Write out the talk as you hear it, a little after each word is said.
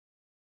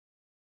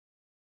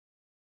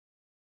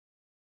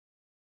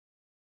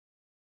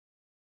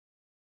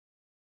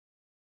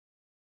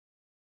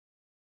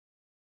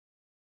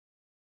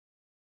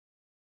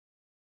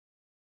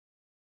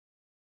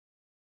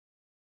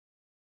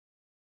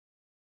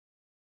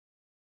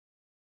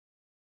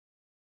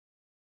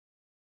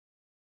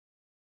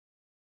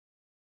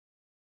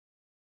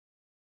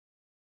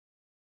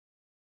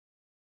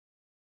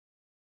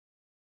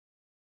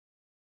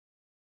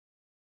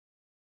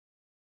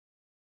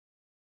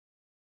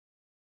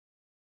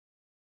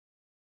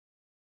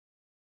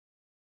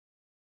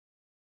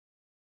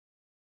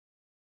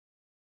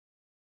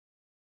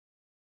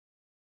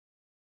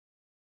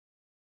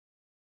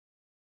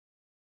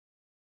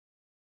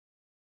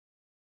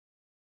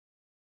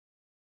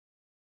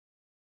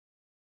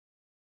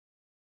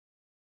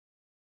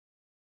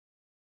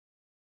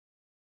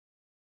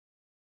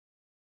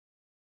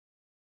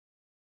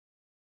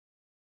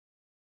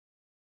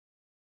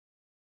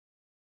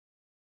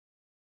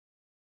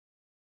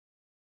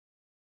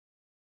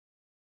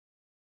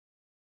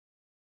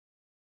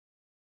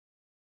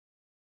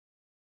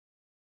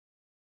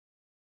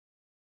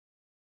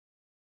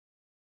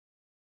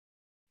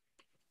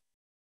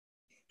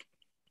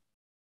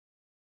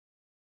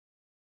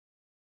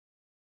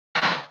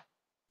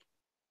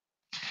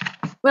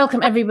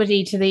Welcome,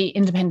 everybody, to the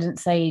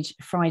Independence Age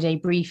Friday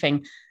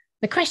briefing.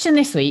 The question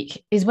this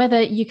week is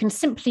whether you can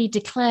simply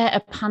declare a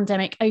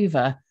pandemic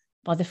over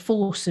by the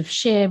force of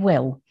sheer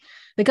will.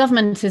 The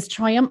government has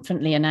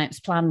triumphantly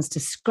announced plans to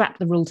scrap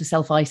the rule to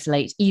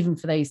self-isolate, even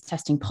for those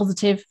testing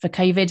positive for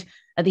COVID,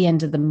 at the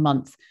end of the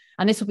month.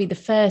 And this will be the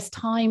first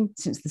time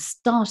since the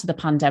start of the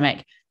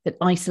pandemic that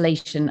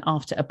isolation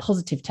after a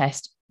positive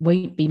test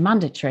won't be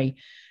mandatory.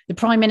 The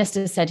Prime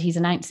Minister said he's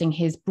announcing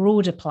his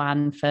broader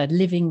plan for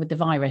living with the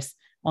virus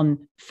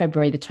on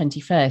February the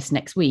 21st,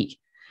 next week.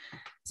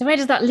 So where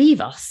does that leave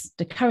us?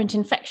 Do current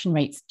infection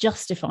rates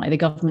justify the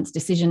government's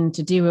decision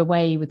to do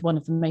away with one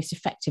of the most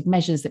effective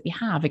measures that we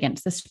have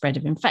against the spread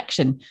of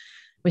infection?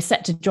 We're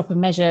set to drop a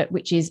measure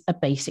which is a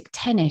basic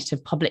tenet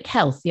of public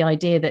health, the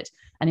idea that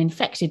an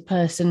infected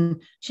person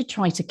should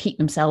try to keep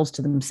themselves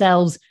to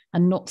themselves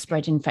and not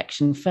spread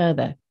infection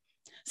further.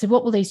 So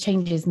what will those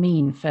changes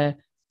mean for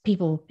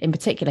people in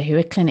particular who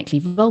are clinically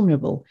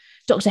vulnerable?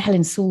 Dr.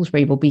 Helen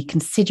Salisbury will be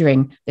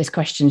considering this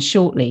question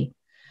shortly.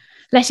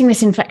 Letting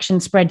this infection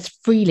spread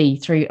freely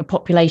through a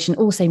population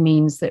also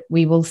means that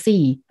we will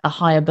see a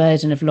higher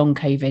burden of long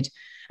COVID.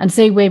 And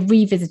so we're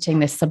revisiting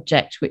this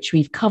subject, which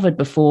we've covered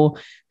before,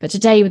 but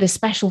today with a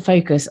special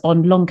focus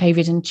on long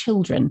COVID in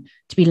children,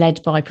 to be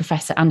led by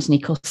Professor Anthony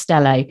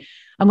Costello.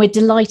 And we're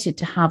delighted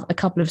to have a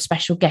couple of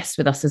special guests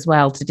with us as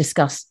well to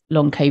discuss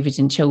long COVID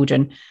in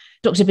children.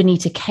 Dr.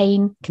 Benita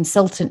Kane,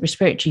 consultant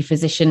respiratory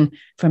physician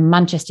from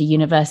Manchester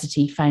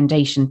University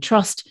Foundation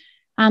Trust,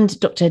 and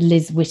Dr.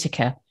 Liz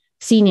Whitaker,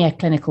 senior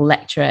clinical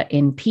lecturer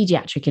in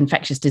paediatric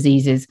infectious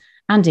diseases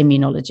and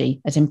immunology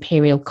at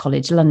Imperial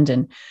College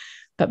London.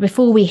 But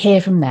before we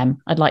hear from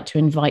them, I'd like to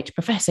invite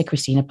Professor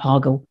Christina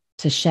Pargle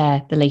to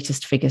share the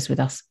latest figures with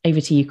us. Over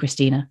to you,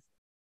 Christina.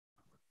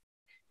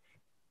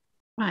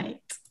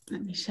 Right,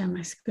 let me share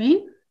my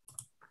screen.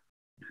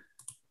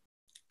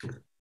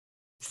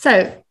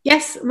 So,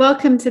 yes,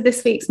 welcome to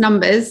this week's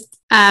numbers.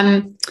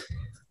 I'm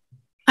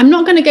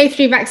not going to go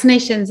through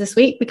vaccinations this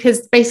week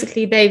because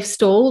basically they've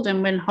stalled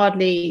and we're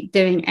hardly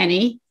doing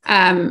any.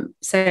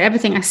 So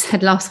everything I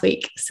said last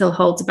week still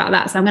holds about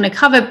that. So I'm going to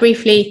cover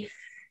briefly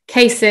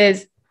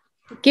cases,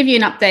 give you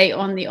an update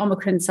on the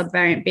Omicron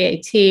subvariant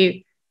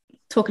BA2,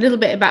 talk a little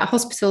bit about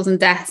hospitals and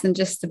deaths, and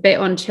just a bit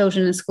on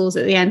children and schools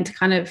at the end to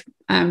kind of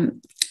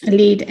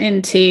lead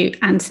into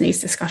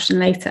Anthony's discussion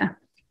later.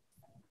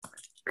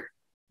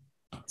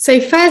 So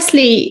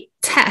firstly,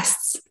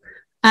 tests.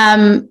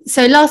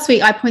 So last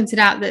week I pointed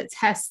out that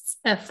tests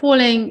are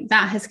falling.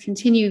 That has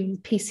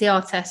continued,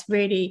 PCR tests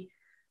really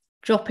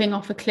dropping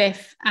off a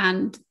cliff,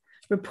 and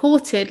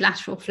reported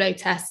lateral flow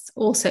tests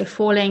also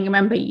falling.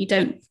 Remember, you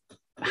don't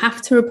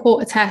have to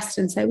report a test,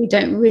 and so we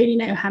don't really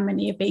know how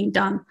many are being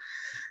done.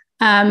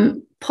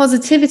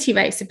 Positivity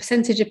rates, the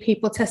percentage of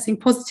people testing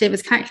positive,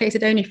 is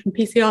calculated only from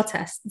PCR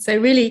tests. So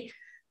really,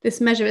 this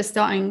measure is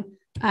starting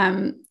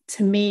to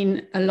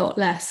mean a lot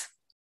less.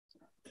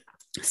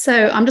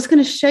 So I'm just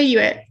going to show you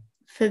it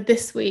for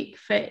this week.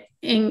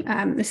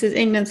 This is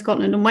England,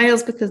 Scotland and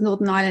Wales, because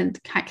Northern Ireland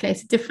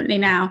calculated differently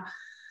now.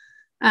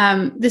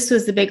 This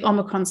was the big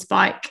Omicron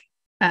spike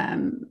at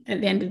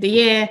the end of the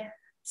year.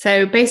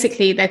 So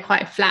basically they're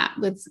quite flat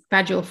with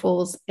gradual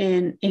falls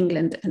in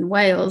England and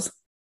Wales.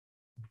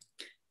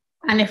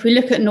 And if we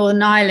look at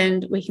Northern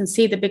Ireland, we can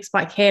see the big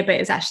spike here, but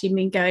it's actually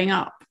been going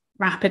up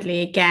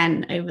rapidly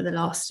again over the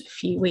last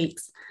few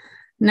weeks.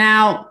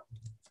 Now,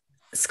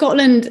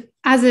 Scotland,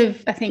 as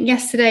of I think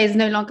yesterday, is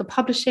no longer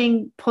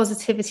publishing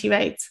positivity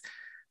rates.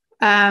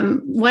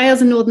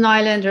 Wales and Northern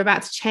Ireland are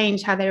about to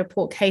change how they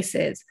report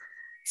cases.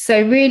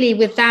 So really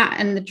with that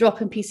and the drop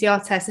in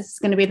PCR tests, this is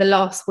going to be the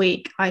last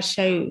week I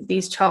show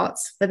these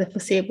charts for the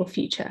foreseeable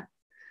future.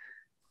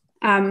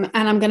 And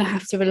I'm going to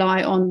have to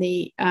rely on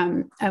the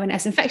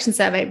ONS infection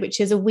survey, which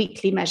is a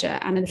weekly measure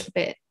and a little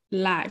bit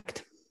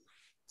lagged.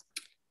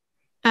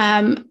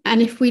 And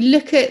if we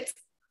look at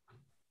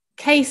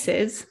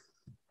cases,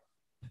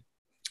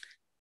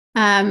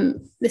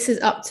 this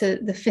is up to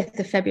the 5th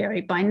of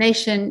February by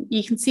nation.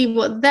 You can see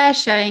what they're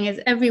showing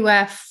is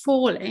everywhere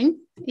falling,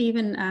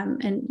 even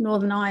in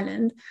Northern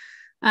Ireland,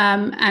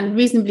 and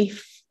reasonably,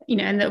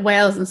 and that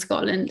Wales and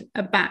Scotland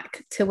are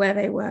back to where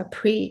they were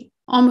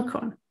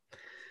pre-Omicron.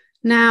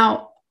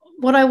 Now,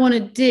 what I want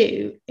to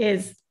do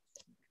is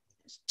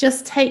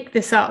just take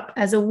this up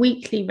as a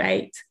weekly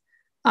rate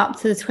up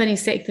to the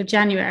 26th of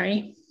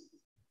January.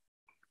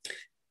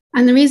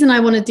 And the reason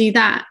I want to do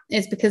that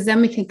is because then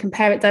we can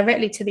compare it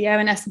directly to the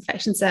ONS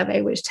infection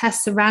survey, which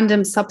tests a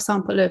random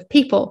subsample of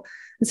people.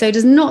 And so it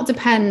does not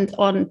depend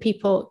on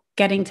people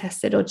getting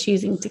tested or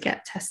choosing to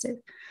get tested.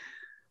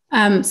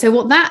 So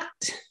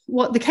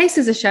what the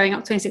cases are showing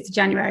up 26th of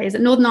January is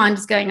that Northern Ireland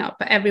is going up,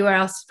 but everywhere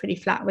else is pretty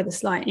flat with a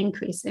slight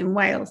increase in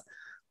Wales.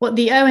 What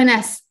the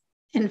ONS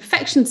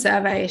infection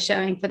survey is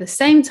showing for the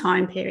same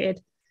time period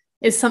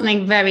is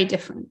something very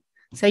different.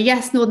 So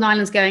yes, Northern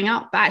Ireland's going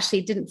up, but actually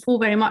it didn't fall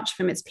very much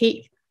from its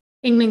peak.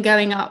 England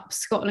going up,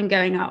 Scotland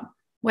going up,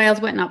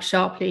 Wales went up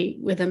sharply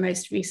with a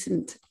most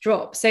recent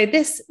drop. So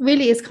this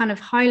really is kind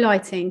of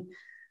highlighting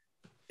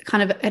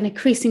kind of an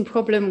increasing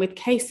problem with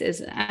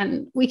cases.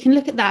 And we can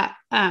look at that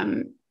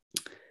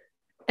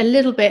a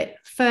little bit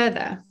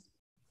further.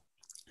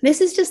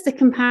 This is just a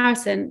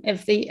comparison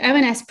of the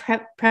ONS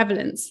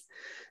prevalence.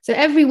 So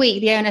every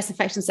week, the ONS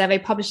Infection Survey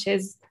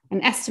publishes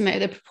an estimate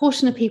of the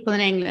proportion of people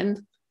in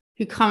England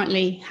who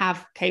currently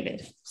have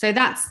COVID. So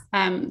that's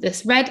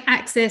this red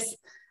axis,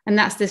 and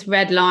that's this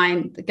red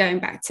line going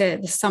back to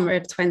the summer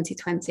of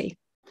 2020.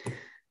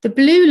 The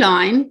blue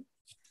line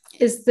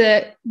is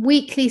the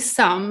weekly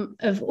sum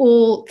of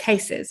all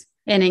cases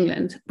in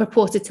England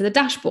reported to the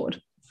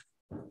dashboard.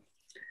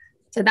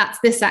 So that's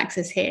this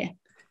axis here.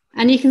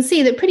 And you can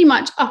see that pretty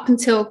much up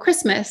until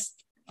Christmas,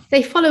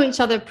 they follow each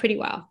other pretty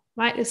well,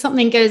 right? If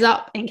something goes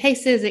up in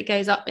cases, it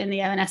goes up in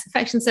the ONS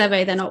Infection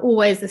Survey. They're not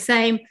always the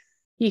same.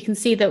 You can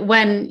see that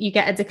when you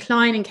get a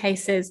decline in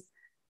cases,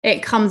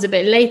 it comes a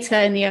bit later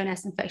in the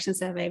ONS Infection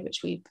Survey,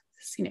 which we've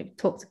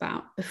talked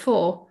about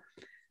before.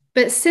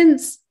 But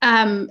since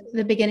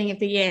the beginning of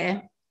the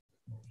year,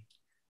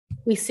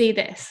 we see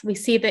this. We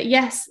see that,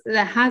 yes,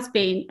 there has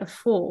been a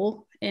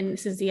fall in,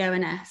 this is the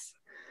ONS,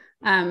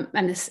 and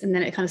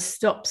then it kind of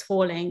stops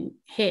falling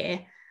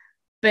here.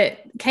 But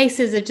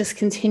cases have just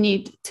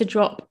continued to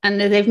drop, and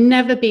they've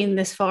never been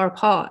this far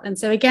apart. And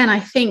so again, I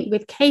think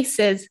with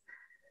cases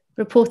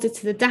reported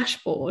to the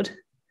dashboard,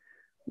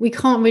 we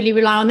can't really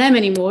rely on them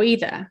anymore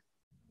either.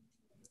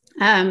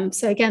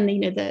 So again,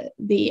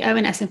 the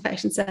ONS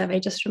Infection Survey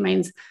just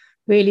remains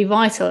really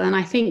vital. And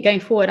I think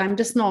going forward, I'm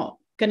just not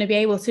going to be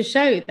able to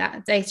show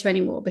that data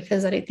anymore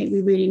because I don't think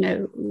we really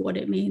know what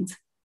it means.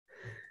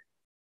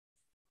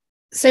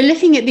 So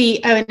looking at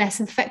the ONS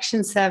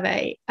Infection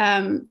Survey,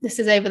 this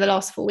is over the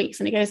last 4 weeks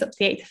and it goes up to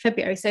the 8th of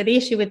February. So the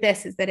issue with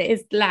this is that it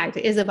is lagged.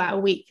 It is about a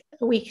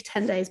week,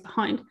 10 days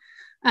behind.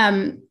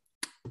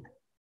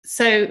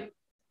 So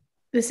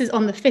this is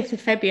on the 5th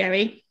of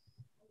February.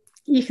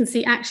 You can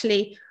see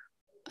actually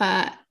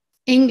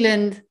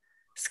England,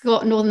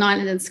 Northern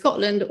Ireland and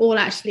Scotland all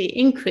actually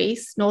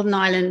increased. Northern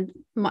Ireland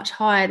much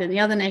higher than the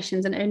other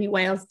nations, and only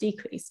Wales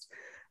decreased,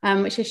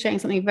 which is showing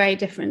something very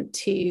different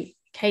to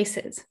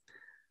cases.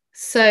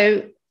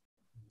 So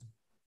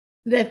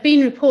there have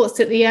been reports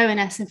that the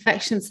ONS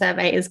Infection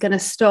Survey is going to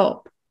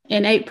stop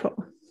in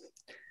April.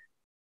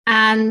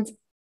 And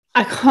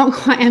I can't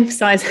quite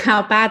emphasize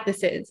how bad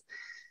this is.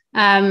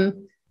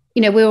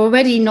 We're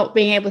already not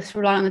being able to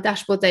rely on the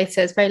dashboard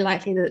data. It's very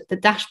likely that the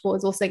dashboard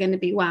is also going to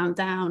be wound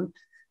down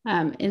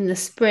in the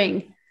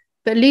spring.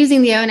 But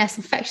losing the ONS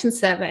Infection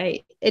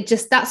Survey,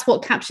 that's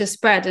what captures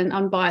spread in an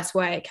unbiased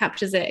way. It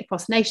captures it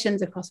across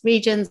nations, across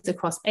regions,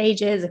 across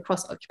ages,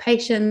 across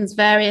occupations,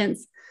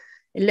 variants.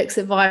 It looks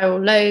at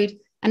viral load.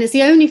 And it's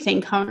the only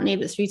thing currently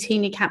that's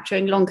routinely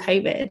capturing long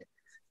COVID.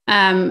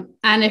 And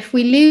if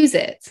we lose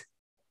it,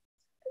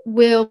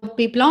 we'll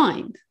be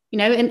blind,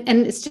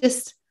 and it's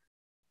just,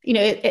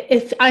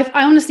 I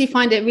honestly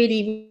find it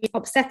really, really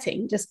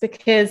upsetting just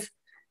because,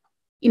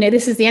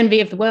 this is the envy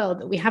of the world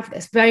that we have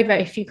this. Very,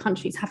 very few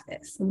countries have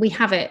this. And we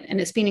have it,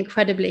 and it's been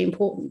incredibly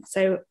important.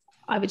 So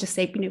I would just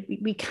say,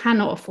 we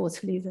cannot afford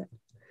to lose it.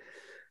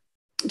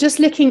 Just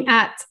looking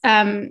at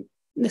the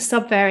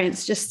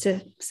subvariants, just to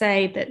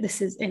say that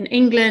this is in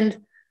England,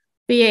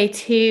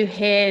 BA2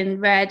 here in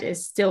red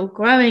is still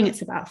growing.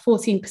 It's about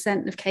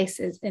 14% of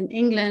cases in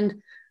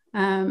England.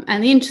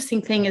 And the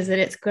interesting thing is that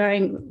it's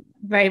growing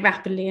very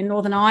rapidly in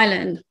Northern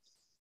Ireland.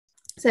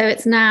 So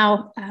it's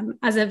now,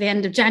 as of the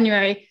end of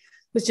January,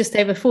 was just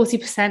over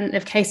 40%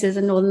 of cases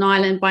in Northern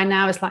Ireland. By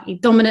now is likely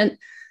dominant.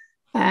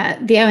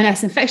 The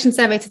ONS Infection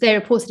Survey today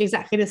reported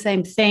exactly the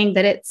same thing,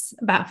 that it's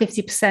about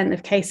 50%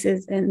 of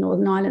cases in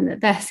Northern Ireland that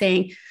they're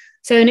seeing.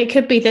 So, and it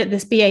could be that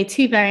this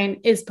BA2 variant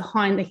is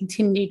behind the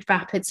continued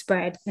rapid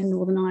spread in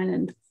Northern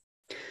Ireland.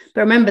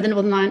 But remember, the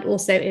Northern Ireland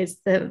also is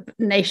the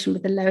nation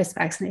with the lowest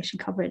vaccination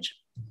coverage.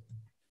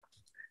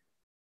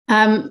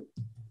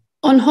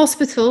 On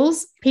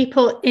hospitals,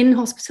 people in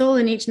hospital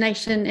in each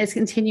nation is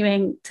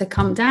continuing to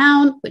come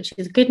down, which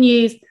is good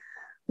news.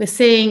 We're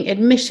seeing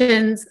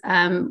admissions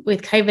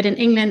with COVID in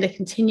England are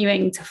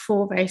continuing to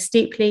fall very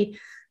steeply,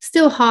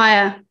 still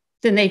higher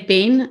than they've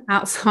been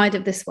outside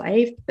of this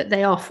wave, but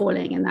they are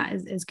falling, and that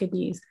is good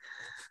news.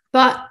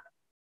 But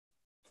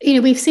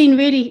we've seen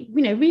really,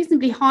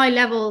 reasonably high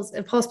levels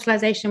of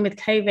hospitalization with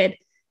COVID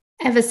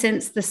ever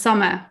since the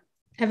summer,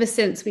 ever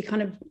since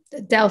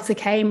Delta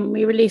came and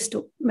we released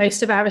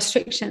most of our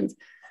restrictions.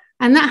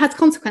 And that has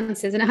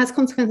consequences, and it has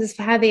consequences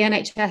for how the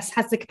NHS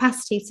has the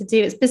capacity to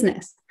do its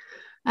business.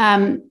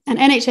 And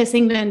NHS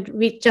England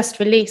just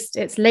released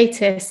its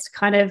latest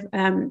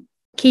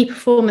key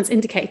performance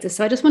indicators.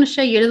 So I just want to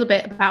show you a little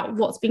bit about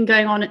what's been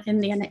going on in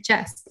the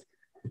NHS.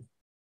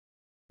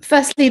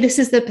 Firstly, this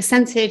is the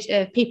percentage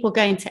of people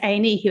going to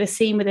A&E who are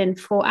seen within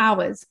 4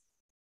 hours.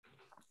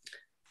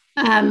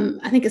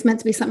 I think it's meant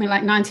to be something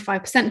like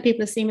 95% of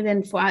people are seen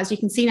within 4 hours. You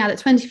can see now that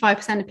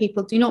 25% of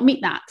people do not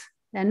meet that.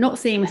 They're not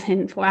seen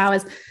within 4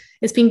 hours.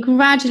 It's been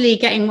gradually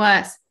getting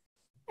worse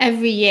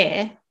every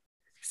year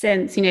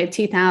since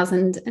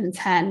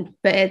 2010,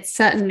 but it's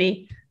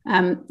certainly,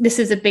 this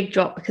is a big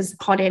drop because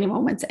hardly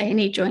anyone went to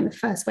A&E during the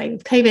first wave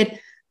of COVID.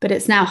 but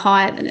it's now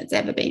higher than it's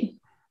ever been.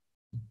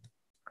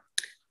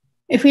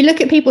 If we look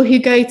at people who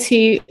go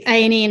to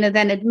A&E and are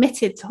then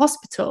admitted to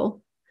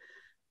hospital,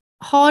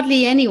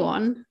 hardly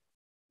anyone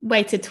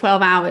waited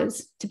 12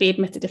 hours to be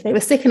admitted. If they were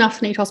sick enough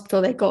to need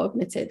hospital, they got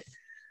admitted.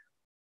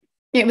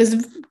 It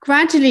was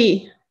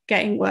gradually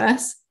getting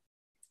worse.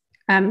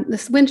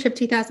 This winter of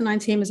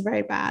 2019 was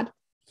very bad,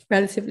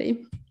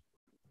 relatively.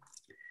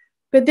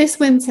 But this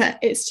winter,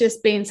 it's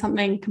just been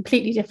something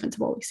completely different to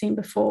what we've seen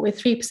before,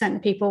 with 3%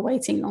 of people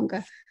waiting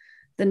longer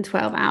than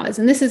 12 hours.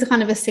 And this is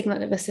kind of a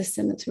signal of a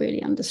system that's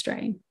really under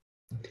strain.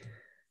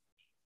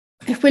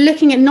 If we're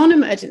looking at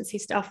non-emergency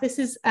stuff, this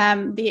is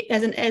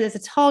there's a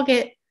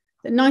target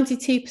that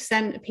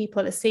 92% of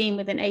people are seen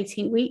within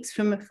 18 weeks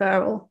from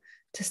referral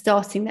to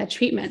starting their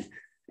treatment.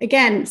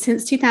 Again,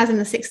 since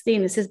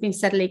 2016, this has been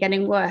steadily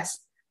getting worse.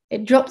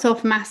 It dropped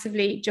off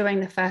massively during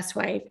the first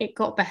wave. It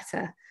got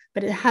better,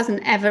 but it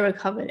hasn't ever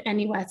recovered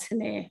anywhere to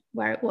near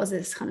where it was.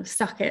 It's kind of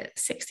stuck at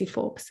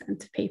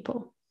 64% of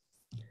people.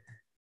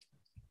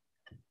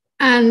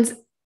 And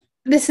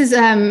this is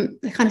a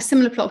kind of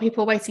similar plot of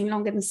people waiting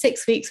longer than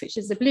 6 weeks, which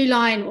is the blue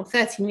line, or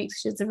 13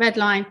 weeks, which is the red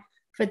line,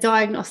 for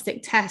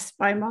diagnostic tests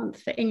by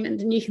month for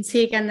England. And you can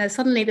see again, there's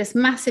suddenly this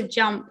massive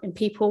jump in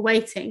people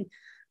waiting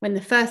when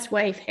the first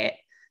wave hit.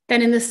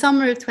 Then in the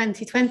summer of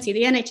 2020,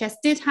 the NHS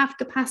did have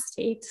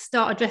capacity to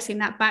start addressing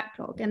that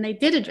backlog, and they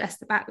did address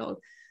the backlog,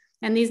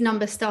 and these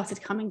numbers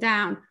started coming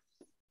down.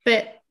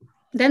 But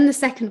then the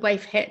second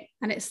wave hit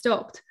and it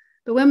stopped.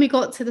 But when we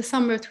got to the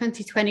summer of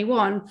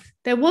 2021,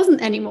 there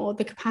wasn't any more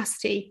the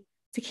capacity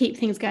to keep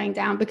things going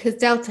down, because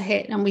Delta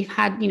hit and we've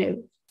had,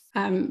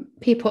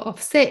 people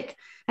off sick,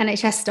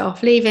 NHS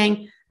staff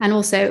leaving, and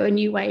also a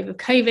new wave of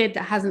COVID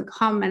that hasn't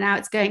come, and now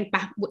it's going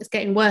back, it's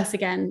getting worse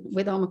again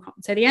with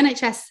Omicron. So the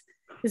NHS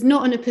is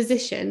not in a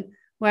position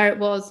where it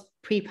was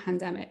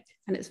pre-pandemic,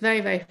 and it's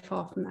very, very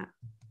far from that.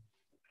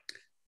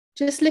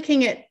 Just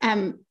looking at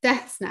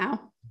deaths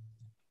now.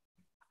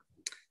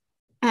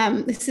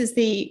 This is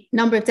the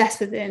number of deaths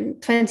within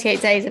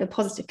 28 days of a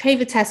positive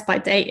COVID test by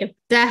date of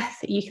death.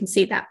 You can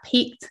see that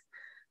peaked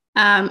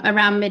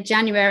around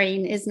mid-January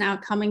and is now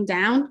coming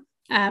down,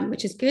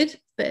 which is good,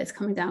 but it's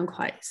coming down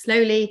quite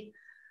slowly.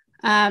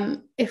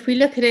 If we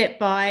look at it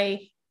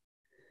by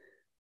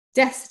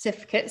death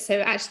certificate,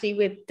 so actually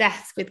with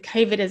deaths with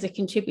COVID as a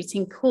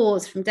contributing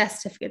cause from death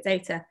certificate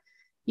data,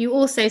 you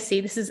also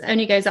see this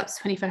only goes up to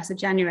 21st of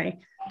January,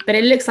 but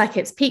it looks like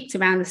it's peaked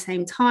around the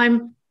same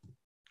time.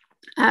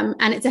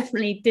 And it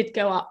definitely did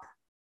go up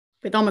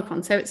with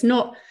Omicron. So it's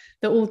not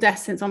that all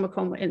deaths since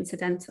Omicron were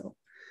incidental,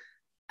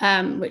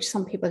 which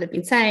some people have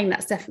been saying.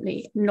 That's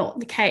definitely not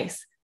the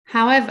case.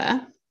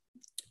 However,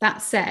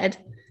 that said,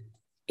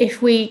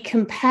 if we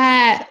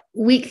compare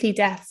weekly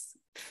deaths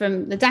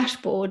from the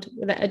dashboard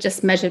that are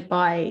just measured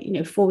by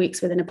 4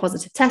 weeks within a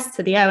positive test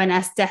to the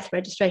ONS death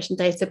registration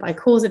data by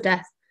cause of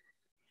death,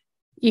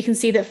 you can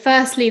see that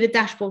firstly, the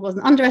dashboard was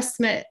an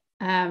underestimate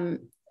in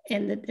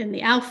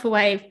the alpha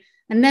wave.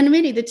 And then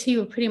really the two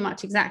were pretty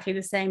much exactly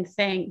the same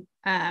thing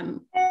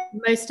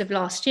most of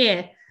last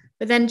year.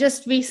 But then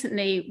just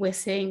recently, we're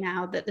seeing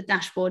now that the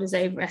dashboard is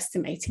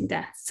overestimating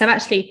deaths. So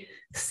actually,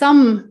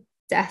 some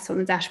deaths on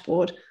the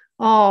dashboard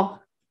are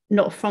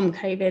not from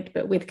COVID,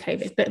 but with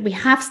COVID. But we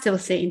have still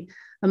seen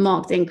a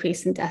marked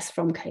increase in deaths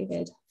from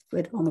COVID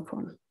with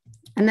Omicron.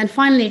 And then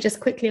finally, just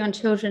quickly on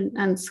children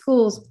and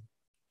schools.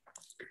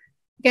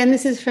 Again,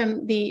 this is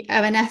from the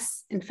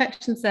ONS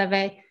infection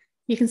survey.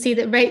 You can see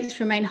that rates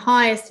remain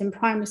highest in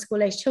primary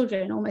school age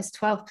children. Almost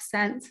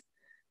 12%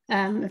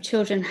 of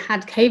children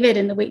had COVID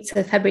in the weeks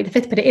of February the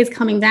 5th, but it is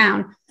coming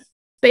down.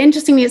 But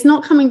interestingly, it's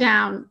not coming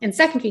down in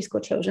secondary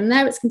school children.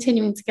 There it's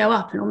continuing to go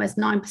up, and almost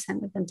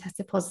 9% of them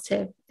tested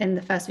positive in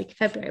the first week of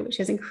February, which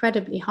is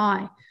incredibly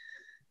high.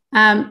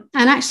 And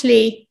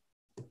actually,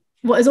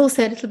 what is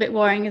also a little bit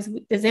worrying is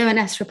the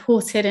ONS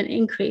reported an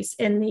increase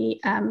in the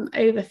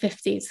over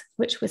 50s,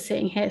 which we're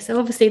seeing here. So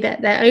obviously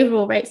their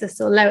overall rates are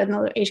still lower than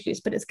other age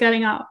groups, but it's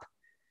going up,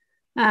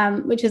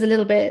 which is a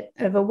little bit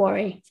of a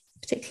worry,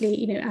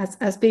 particularly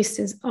as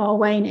boosters are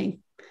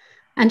waning.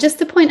 And just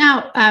to point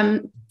out,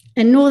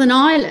 in Northern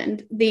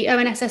Ireland, the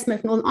ONS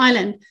estimate for Northern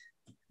Ireland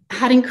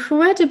had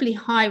incredibly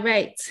high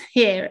rates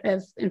here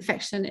of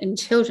infection in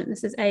children.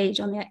 This is age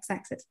on the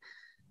x-axis.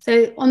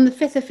 So on the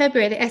 5th of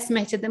February, they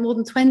estimated that more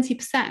than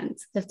 20%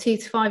 of 2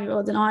 to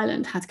 5-year-olds in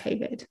Ireland had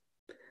COVID,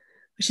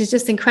 which is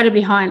just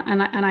incredibly high.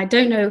 And I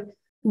don't know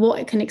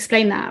what can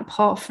explain that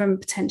apart from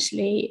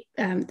potentially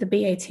the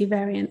BA2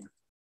 variant.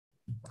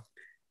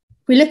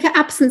 We look at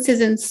absences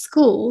in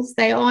schools,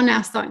 they are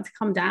now starting to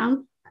come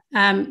down.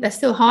 They're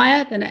still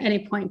higher than at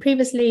any point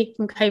previously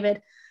from COVID,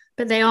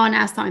 but they are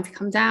now starting to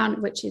come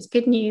down, which is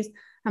good news.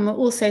 And we're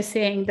also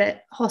seeing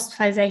that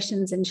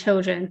hospitalizations in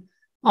children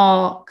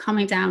are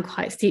coming down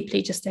quite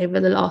steeply just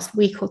over the last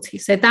week or two.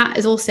 So that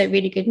is also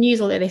really good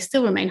news, although they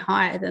still remain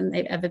higher than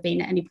they've ever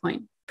been at any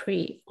point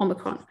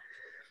pre-Omicron.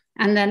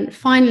 And then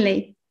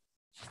finally,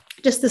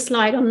 just a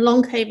slide on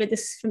long COVID.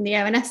 This is from the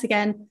ONS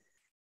again,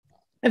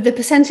 of the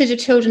percentage of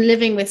children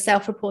living with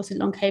self-reported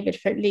long COVID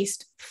for at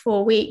least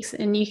 4 weeks.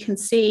 And you can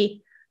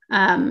see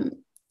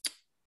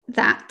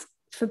that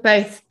for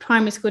both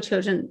primary school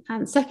children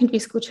and secondary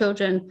school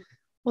children,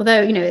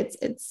 although, you know,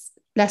 it's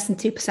less than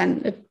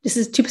 2%, this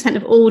is 2%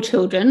 of all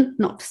children,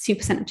 not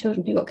 2% of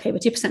children who got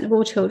COVID, 2% of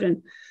all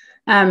children.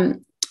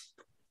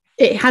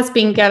 It has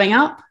been going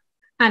up,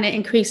 and it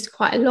increased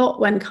quite a lot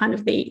when kind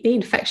of the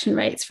infection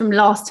rates from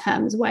last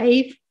term's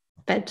wave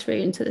fed through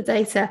into the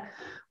data.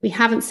 We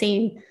haven't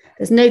seen,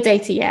 there's no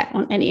data yet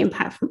on any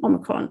impact from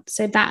Omicron,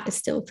 so that is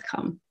still to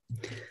come.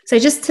 So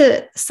just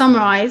to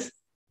summarize,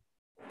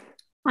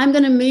 I'm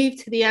going to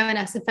move to the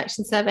ONS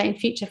infection survey in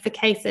future for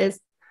cases,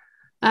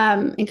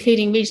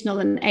 including regional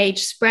and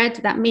age spread.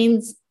 That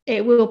means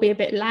it will be a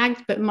bit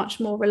lagged, but much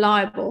more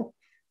reliable.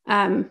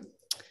 But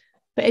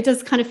it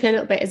does kind of feel a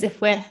little bit as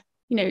if we're,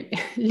 you know,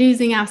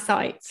 losing our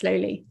sight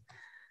slowly.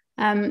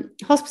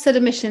 Hospital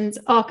admissions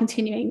are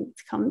continuing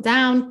to come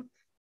down.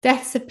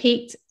 Deaths have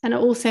peaked and are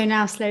also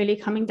now slowly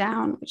coming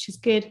down, which is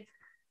good.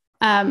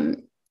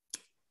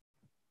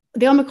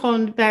 The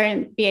Omicron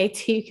variant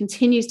BA2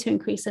 continues to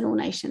increase in all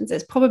nations.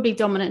 It's probably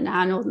dominant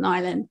now in Northern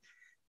Ireland.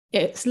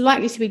 It's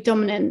likely to be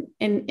dominant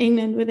in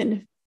England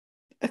within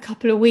a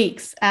couple of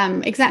weeks.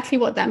 Exactly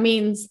what that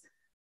means,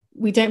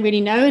 we don't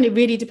really know. And it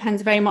really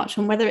depends very much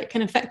on whether it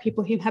can affect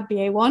people who have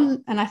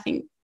BA1.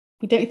 And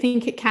we don't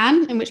think it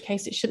can, in which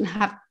case it shouldn't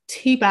have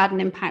too bad an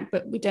impact,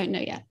 but we don't know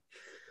yet.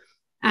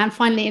 And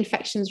finally,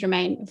 infections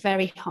remain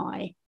very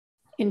high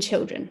in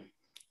children.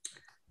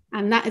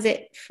 And that is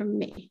it from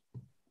me.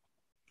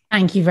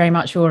 Thank you very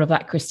much for all of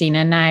that,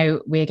 Christina. Now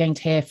we're going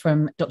to hear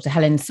from Dr.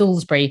 Helen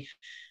Salisbury,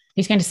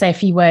 who's going to say a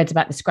few words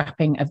about the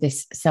scrapping of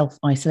this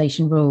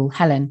self-isolation rule.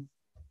 Helen.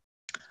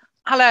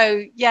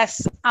 Hello.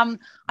 Yes, I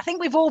think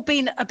we've all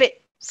been a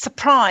bit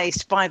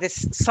surprised by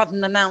this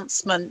sudden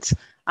announcement.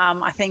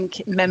 I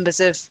think members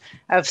of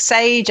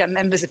SAGE and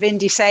members of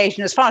Indie Sage,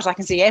 and as far as I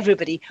can see,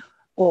 everybody,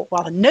 or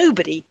rather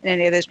nobody in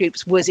any of those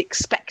groups was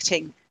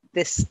expecting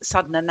this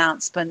sudden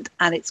announcement,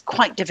 and it's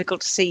quite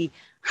difficult to see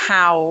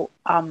how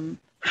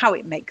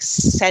it makes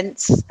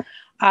sense.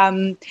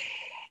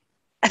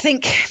 I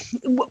think,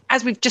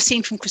 as we've just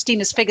seen from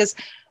Christina's figures,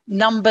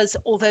 numbers,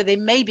 although they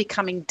may be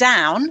coming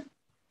down,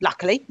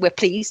 luckily, we're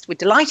pleased, we're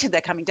delighted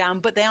they're coming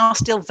down, but they are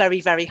still very,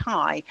 very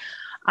high.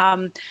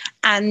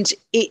 And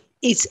it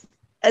is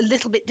a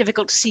little bit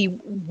difficult to see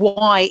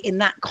why, in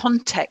that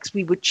context,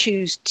 we would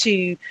choose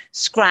to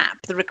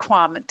scrap the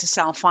requirement to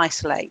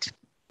self-isolate.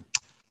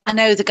 I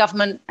know the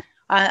government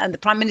and the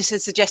Prime Minister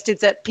suggested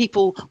that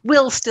people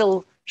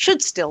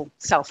should still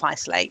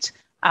self-isolate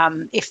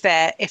if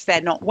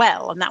they're not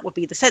well, and that would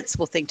be the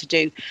sensible thing to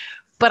do.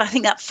 But I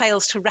think that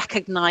fails to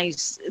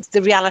recognise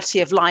the reality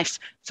of life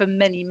for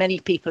many, many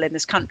people in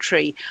this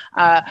country.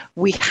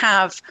 We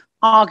have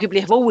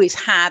always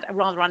had a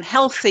rather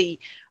unhealthy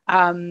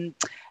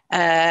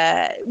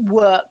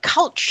work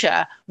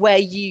culture where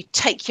you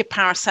take your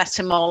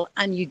paracetamol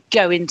and you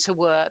go into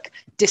work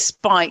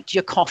despite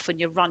your cough and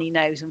your runny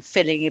nose and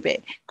feeling a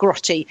bit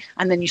grotty,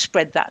 and then you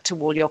spread that to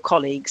all your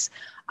colleagues.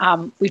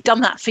 We've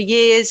done that for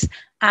years,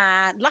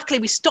 and luckily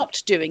we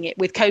stopped doing it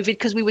with COVID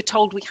because we were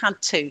told we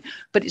had to.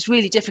 But it's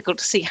really difficult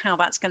to see how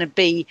that's going to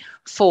be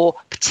for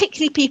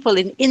particularly people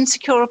in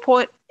insecure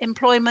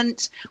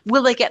employment.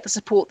 Will they get the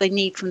support they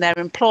need from their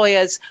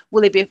employers?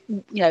 Will they be,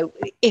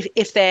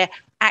 if they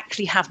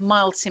actually have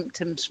mild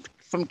symptoms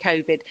from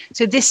COVID?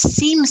 So this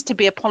seems to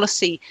be a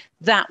policy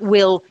that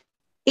will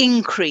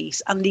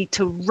increase and lead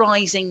to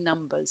rising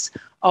numbers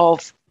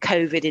of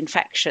COVID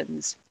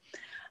infections.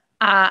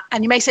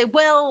 And you may say,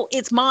 well,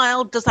 it's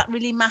mild. Does that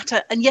really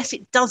matter? And yes,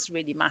 it does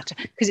really matter,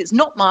 because it's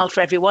not mild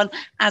for everyone.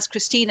 As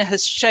Christina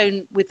has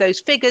shown with those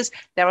figures,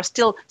 there are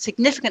still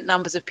significant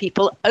numbers of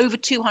people, over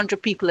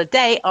 200 people a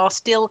day, are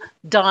still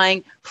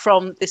dying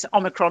from this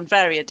Omicron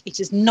variant.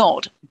 It is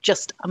not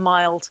just a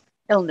mild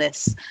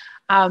illness.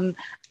 And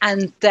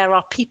there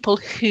are people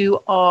who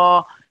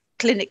are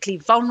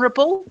clinically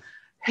vulnerable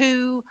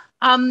who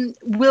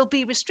will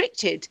be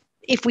restricted.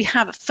 If we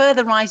have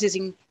further rises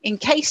in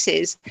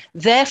cases,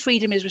 their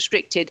freedom is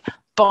restricted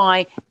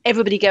by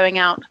everybody going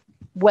out,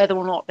 whether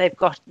or not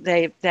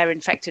they're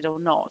infected or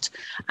not.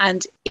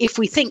 And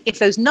if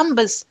those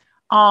numbers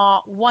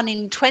are 1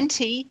 in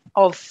 20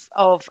 of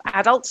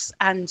adults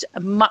and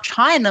much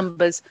higher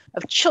numbers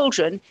of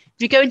children, if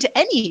you go into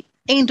any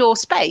indoor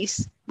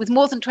space with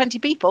more than 20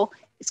 people,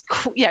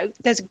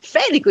 there's a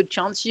fairly good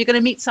chance you're going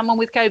to meet someone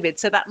with COVID.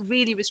 So that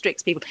really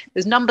restricts people.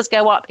 As numbers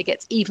go up, it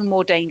gets even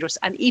more dangerous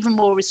and even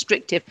more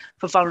restrictive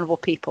for vulnerable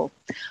people.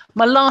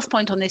 My last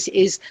point on this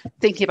is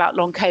thinking about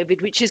long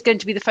COVID, which is going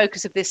to be the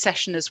focus of this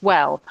session as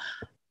well.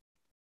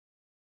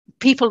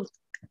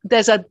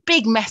 There's a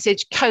big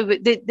message,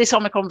 COVID, this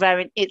Omicron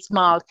variant, it's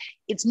mild.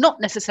 It's not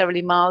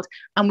necessarily mild,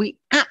 and we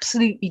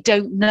absolutely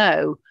don't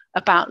know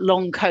about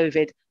long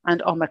COVID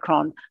and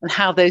Omicron and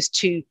how those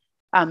two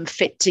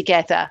fit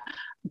together,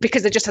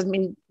 because there just hasn't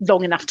been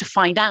long enough to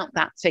find out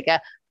that figure.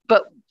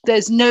 But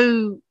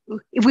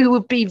we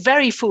would be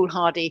very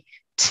foolhardy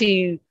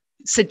to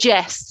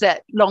suggest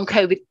that long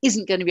COVID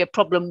isn't going to be a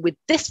problem with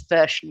this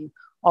version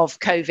of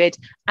COVID,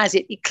 as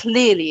it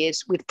clearly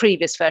is with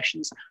previous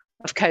versions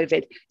of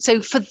COVID.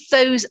 So for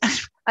those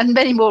and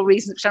many more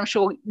reasons, which I'm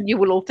sure you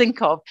will all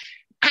think of,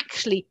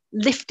 actually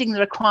lifting the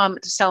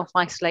requirement to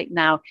self-isolate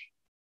now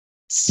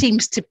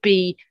seems to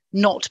be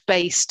not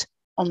based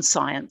on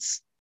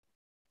science.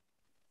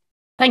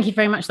 Thank you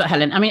very much for that,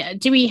 Helen. I mean,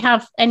 do we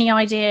have any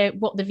idea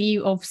what the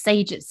view of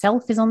SAGE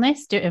itself is on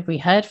this? Have we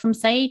heard from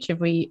SAGE?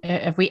 Have we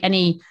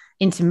any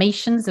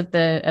intimations of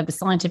the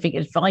scientific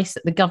advice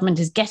that the government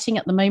is getting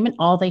at the moment?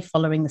 Are they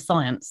following the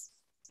science?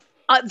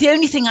 The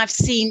only thing I've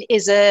seen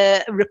is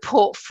a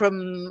report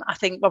from, I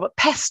think, Robert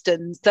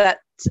Peston that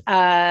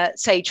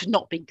SAGE had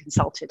not been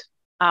consulted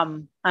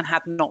and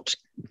had not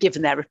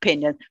given their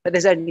opinion, but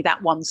there's only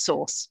that one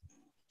source.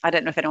 I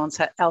don't know if anyone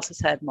else has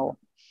heard more.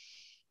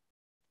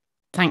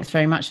 Thanks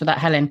very much for that,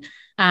 Helen.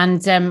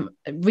 And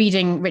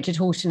reading Richard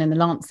Horton in The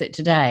Lancet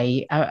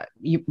today,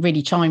 you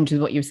really chimed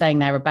with what you were saying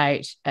there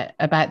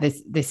about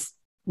this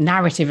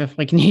narrative, if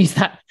I can use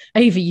that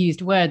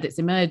overused word that's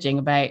emerging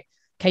about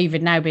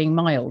COVID now being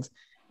mild,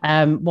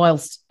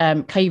 whilst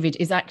COVID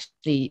is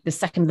actually the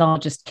second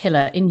largest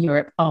killer in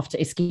Europe after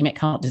ischemic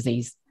heart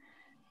disease.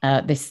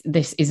 This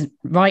is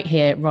right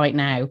here, right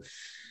now.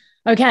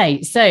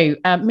 Okay, so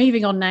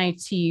moving on now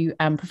to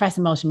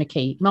Professor Martin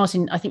McKee.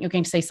 Martin, I think you're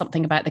going to say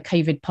something about the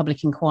COVID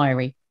public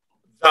inquiry.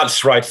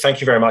 That's right.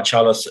 Thank you very much,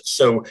 Alice.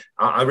 So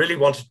I really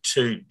wanted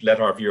to let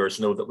our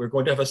viewers know that we're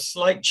going to have a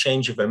slight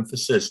change of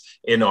emphasis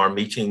in our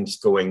meetings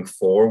going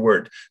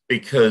forward,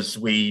 because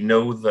we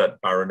know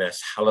that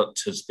Baroness Hallett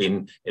has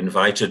been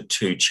invited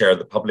to chair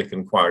the public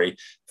inquiry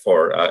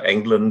for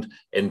England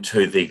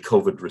into the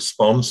COVID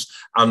response.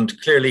 And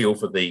clearly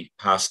over the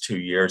past 2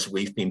 years,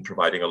 we've been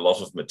providing a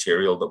lot of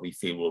material that we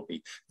feel will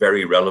be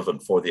very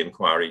relevant for the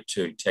inquiry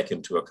to take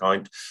into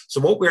account. So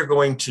what we're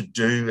going to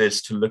do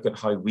is to look at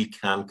how we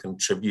can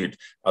contribute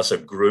as a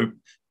group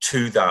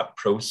to that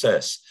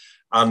process.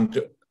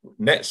 And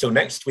so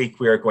next week,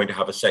 we are going to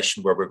have a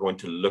session where we're going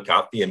to look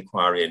at the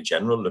inquiry in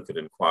general, look at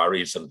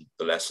inquiries and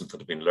the lessons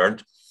that have been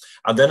learned.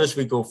 And then as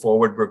we go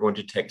forward, we're going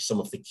to take some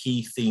of the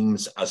key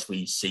themes as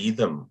we see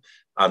them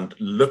and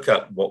look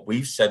at what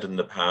we've said in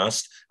the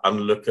past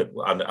and look at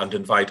and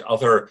invite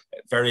other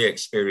very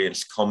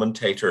experienced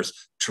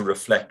commentators to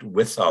reflect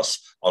with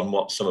us on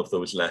what some of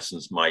those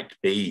lessons might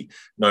be.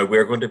 Now,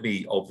 we're going to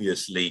be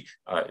obviously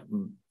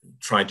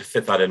trying to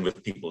fit that in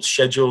with people's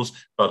schedules,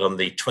 but on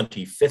the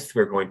 25th,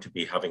 we're going to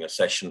be having a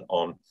session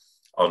on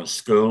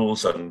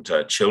schools and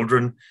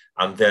children.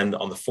 And then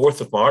on the 4th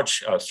of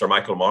March, Sir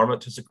Michael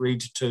Marmot has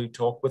agreed to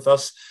talk with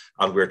us,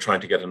 and we're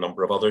trying to get a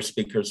number of other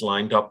speakers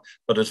lined up.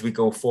 But as we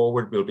go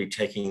forward, we'll be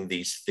taking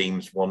these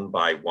themes one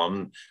by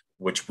one,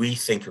 which we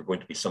think are going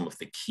to be some of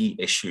the key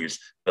issues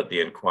that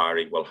the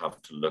inquiry will have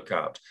to look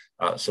at.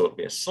 So it'll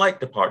be a slight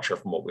departure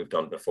from what we've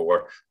done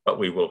before, but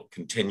we will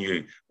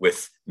continue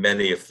with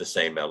many of the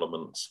same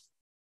elements.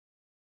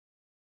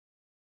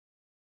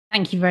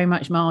 Thank you very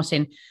much,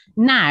 Martin.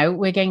 Now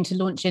we're going to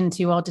launch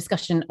into our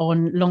discussion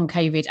on long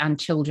COVID and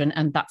children,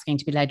 and that's going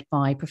to be led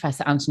by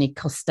Professor Anthony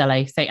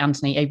Costello. So,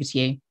 Anthony, over to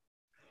you.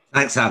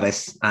 Thanks,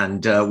 Alice.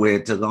 And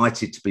we're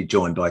delighted to be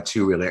joined by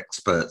two real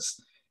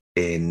experts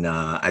in,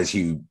 as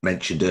you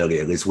mentioned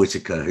earlier, Liz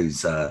Whitaker,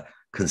 who's a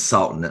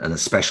consultant and a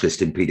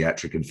specialist in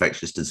paediatric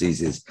infectious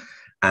diseases,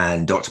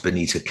 and Dr.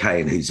 Benita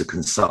Kane, who's a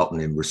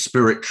consultant in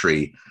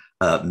respiratory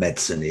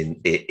medicine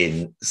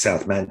in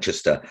South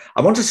Manchester.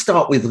 I want to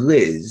start with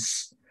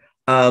Liz.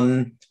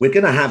 We're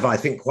going to have, I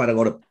think, quite a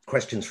lot of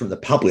questions from the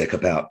public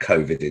about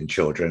COVID in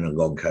children and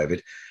long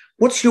COVID.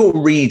 What's your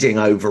reading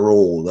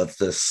overall of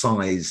the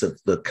size of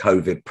the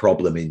COVID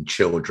problem in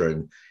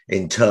children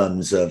in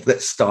terms of,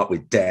 let's start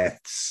with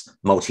deaths,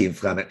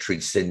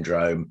 multi-inflammatory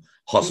syndrome,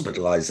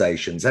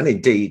 hospitalizations, and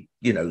indeed,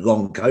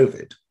 long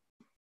COVID?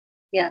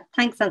 Yeah,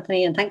 thanks,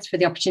 Anthony, and thanks for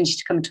the opportunity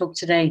to come and talk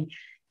today.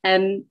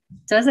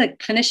 So as a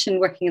clinician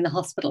working in the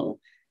hospital,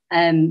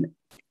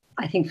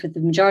 I think for the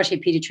majority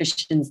of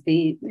paediatricians,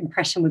 the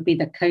impression would be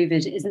that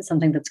COVID isn't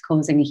something that's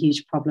causing a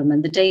huge problem.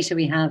 And the data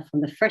we have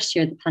from the first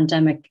year of the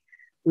pandemic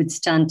would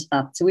stand to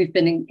that. So we've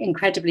been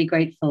incredibly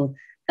grateful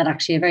that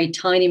actually a very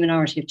tiny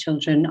minority of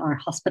children are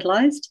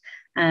hospitalised.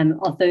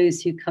 Of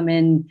those who come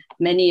in,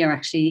 many are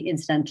actually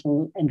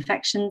incidental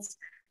infections.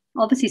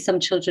 Obviously, some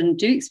children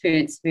do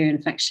experience severe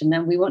infection,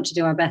 and we want to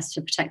do our best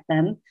to protect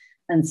them.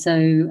 And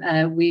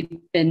so we've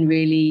been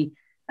really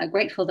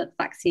grateful that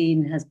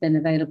vaccine has been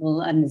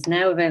available and is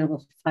now available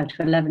for 5 to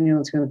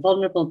 11-year-olds who are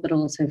vulnerable, but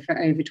also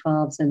for over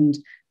 12s. And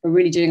we're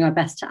really doing our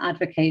best to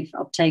advocate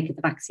for uptake of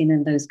the vaccine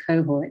in those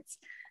cohorts.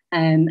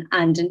 And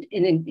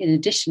in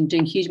addition,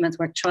 doing huge amounts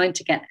of work trying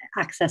to get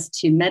access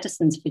to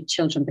medicines for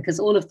children, because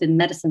all of the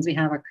medicines we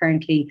have are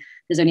currently,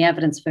 there's only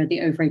evidence for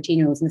the over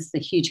 18-year-olds, and this is a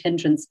huge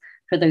hindrance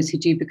for those who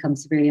do become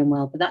severely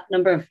unwell. But that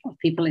number of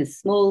people is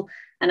small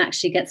and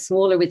actually gets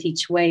smaller with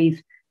each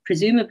wave,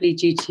 presumably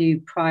due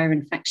to prior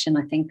infection.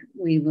 I think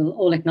we will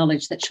all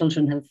acknowledge that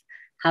children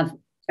have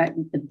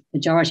the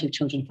majority of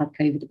children have had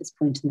COVID at this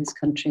point in this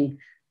country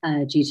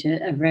due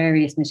to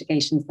various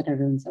mitigations that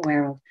everyone's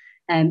aware of.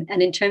 And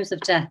in terms of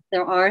death,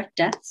 there are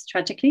deaths,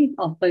 tragically,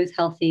 of both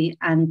healthy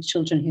and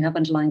children who have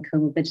underlying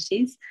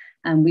comorbidities.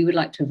 And we would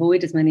like to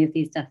avoid as many of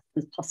these deaths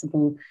as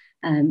possible.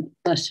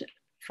 But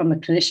from a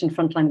clinician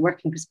frontline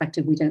working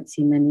perspective, we don't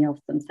see many of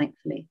them,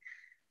 thankfully.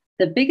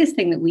 The biggest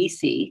thing that we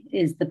see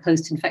is the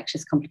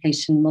post-infectious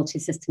complication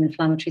multi-system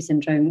inflammatory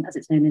syndrome, as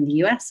it's known in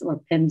the US,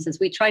 or PIMS, as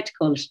we try to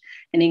call it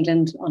in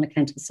England on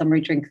account of the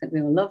summery drink that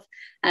we all love.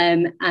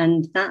 And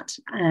that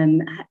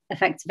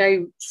affects a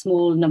very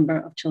small number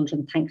of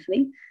children,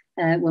 thankfully.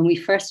 When we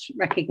first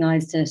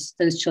recognised it,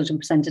 those children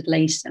presented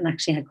late and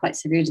actually had quite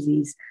severe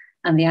disease,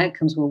 and the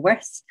outcomes were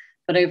worse.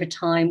 But over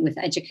time, with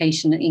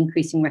education and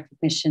increasing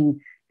recognition,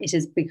 it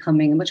is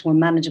becoming a much more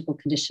manageable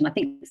condition. I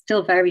think it's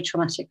still very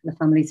traumatic for the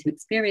families who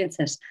experience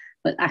it,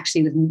 but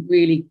actually with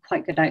really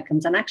quite good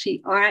outcomes. And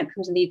actually, our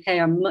outcomes in the UK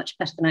are much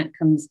better than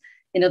outcomes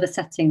in other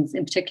settings,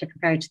 in particular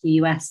compared to the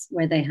US,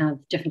 where they have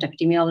different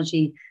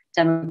epidemiology,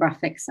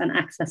 demographics, and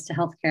access to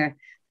healthcare.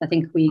 I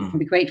think we can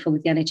be grateful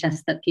with the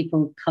NHS that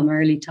people come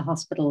early to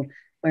hospital,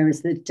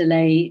 whereas the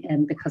delay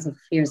because of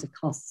fears of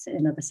costs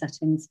in other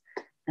settings.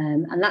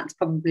 And that's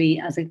probably,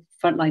 as a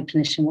frontline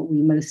clinician, what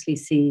we mostly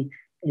see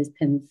is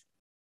PIMS.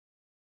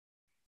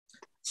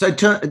 So in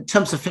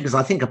terms of figures,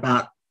 I think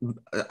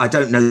I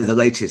don't know the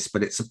latest,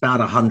 but it's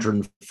about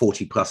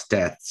 140 plus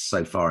deaths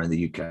so far in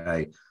the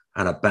UK,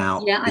 and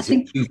about, yeah, I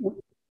think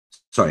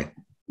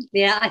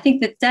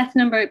the death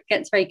number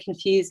gets very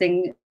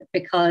confusing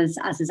because,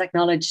 as is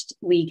acknowledged,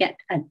 we get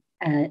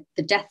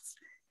the deaths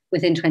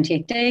within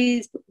 28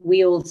 days.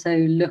 We also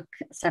look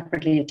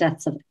separately at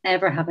deaths of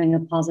ever having a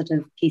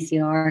positive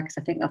PCR, because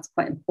I think that's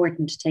quite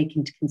important to take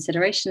into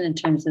consideration in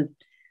terms of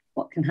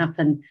what can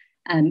happen.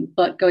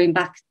 But going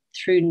back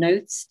through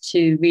notes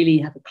to really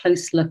have a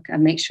close look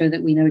and make sure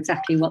that we know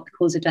exactly what the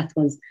cause of death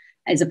was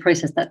is a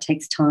process that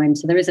takes time.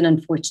 So there is an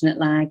unfortunate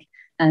lag.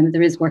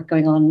 There is work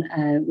going on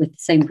with the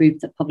same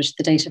group that published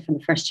the data from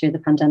the first year of the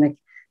pandemic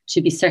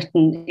to be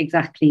certain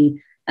exactly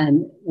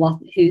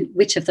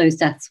which of those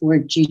deaths were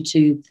due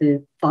to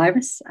the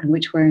virus and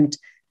which weren't.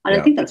 And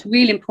I think that's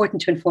really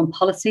important to inform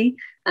policy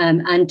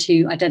and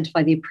to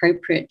identify the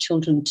appropriate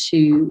children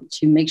to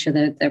make sure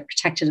that they're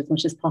protected as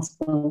much as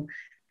possible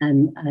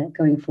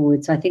going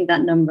forward. So I think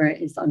that number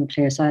is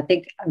unclear. So I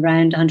think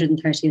around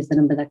 130 is the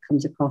number that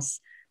comes across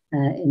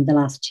in the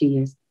last 2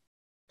 years.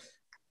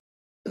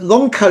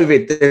 Long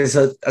COVID, there's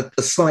a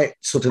slight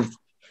sort of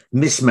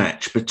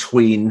mismatch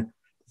between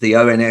the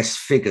ONS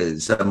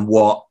figures and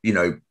what,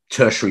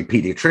 tertiary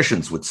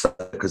paediatricians would say,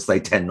 because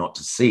they tend not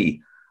to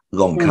see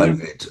long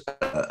COVID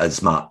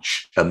as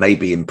much.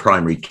 Maybe in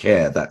primary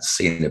care, that's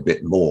seen a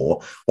bit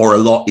more, or a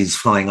lot is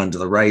flying under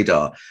the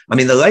radar. I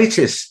mean, the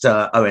latest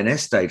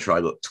ONS data I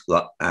looked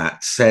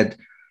at said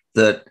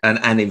that,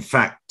 and in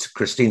fact,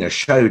 Christina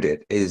showed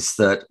it, is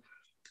that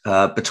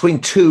between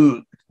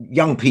two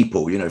young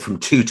people, from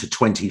 2 to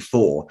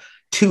 24,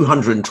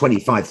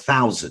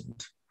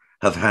 225,000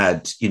 have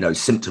had,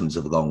 symptoms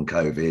of long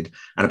COVID,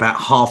 and about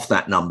half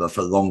that number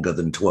for longer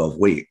than 12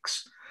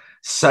 weeks.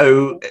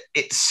 So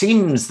it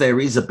seems there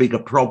is a bigger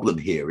problem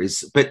here.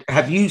 But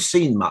have you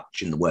seen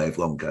much in the way of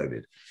long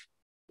COVID?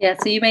 Yeah,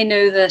 so you may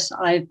know that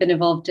I've been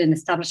involved in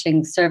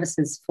establishing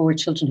services for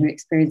children who are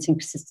experiencing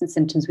persistent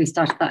symptoms. We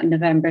started that in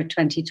November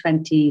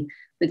 2020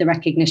 with the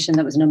recognition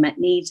that was an unmet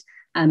need.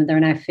 There are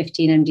now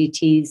 15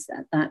 MDTs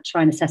that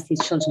try and assess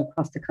these children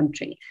across the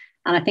country.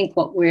 And I think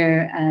what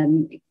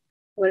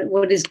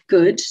is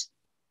good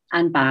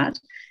and bad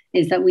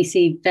is that we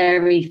see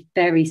very,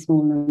 very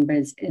small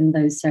numbers in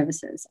those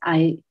services.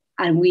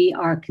 And we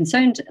are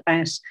concerned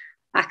about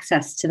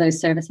access to those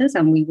services,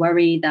 and we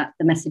worry that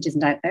the message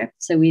isn't out there.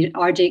 So we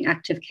are doing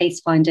active case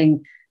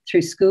finding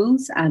through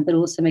schools, but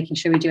also making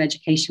sure we do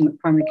education with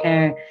primary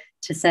care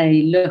to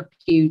say, look,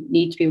 you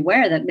need to be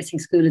aware that missing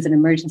school is an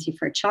emergency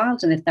for a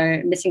child. And if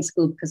they're missing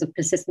school because of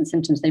persistent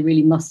symptoms, they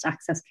really must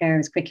access care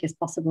as quickly as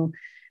possible.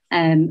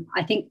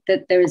 I think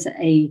that there is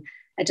a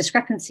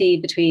discrepancy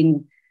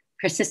between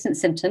persistent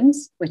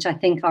symptoms, which I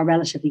think are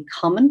relatively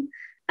common,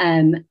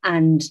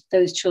 and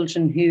those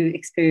children who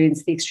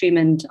experience the extreme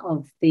end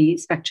of the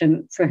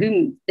spectrum, for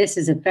whom this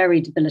is a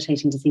very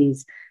debilitating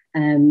disease.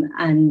 And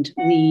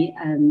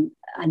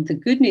the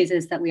good news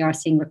is that we are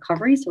seeing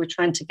recovery. So we're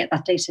trying to get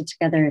that data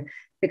together,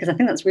 because I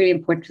think that's really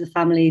important for the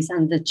families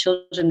and the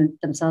children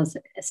themselves,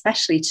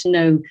 especially, to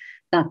know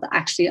that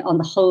actually, on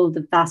the whole,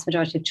 the vast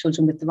majority of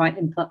children with the right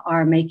input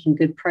are making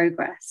good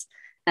progress.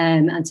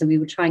 And so we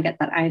would try and get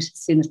that out as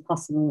soon as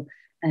possible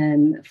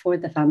for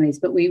the families.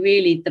 But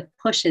the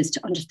push is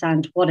to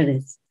understand what it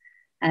is,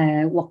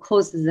 what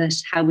causes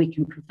it, how we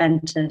can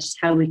prevent it,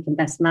 how we can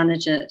best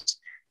manage it,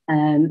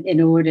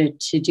 in order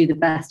to do the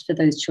best for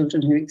those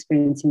children who are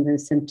experiencing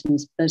those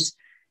symptoms. But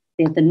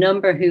the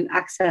number who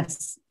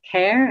access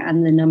care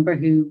and the number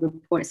who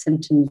report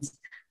symptoms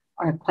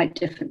are quite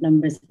different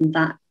numbers. And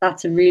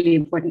that's a really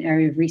important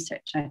area of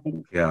research, I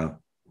think. Yeah.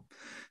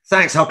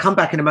 Thanks. I'll come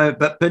back in a moment.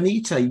 But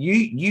Bonita,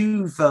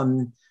 you've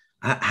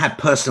had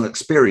personal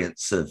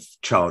experience of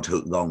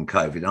childhood long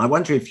COVID. And I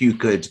wonder if you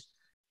could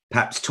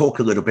perhaps talk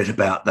a little bit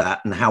about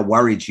that and how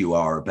worried you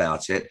are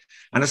about it,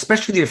 and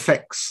especially the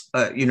effects,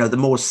 the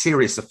more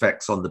serious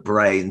effects on the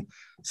brain,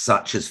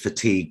 such as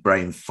fatigue,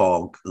 brain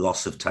fog,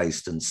 loss of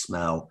taste and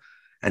smell,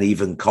 and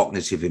even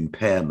cognitive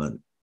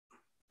impairment?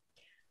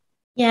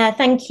 Yeah,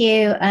 thank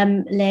you,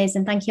 Liz,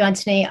 and thank you,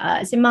 Anthony.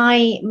 So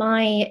my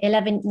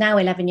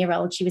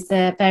 11-year-old, she was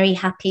a very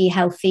happy,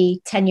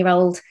 healthy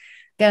 10-year-old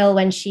girl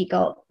when she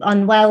got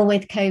unwell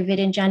with COVID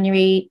in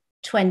January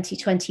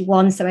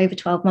 2021, so over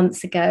 12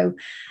 months ago.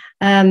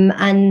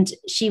 And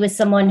she was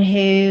someone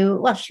who,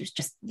 well, she was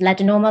just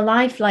led a normal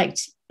life,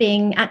 liked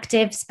being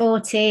active,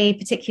 sporty,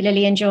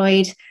 particularly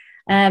enjoyed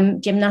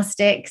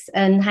gymnastics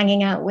and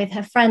hanging out with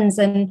her friends.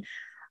 And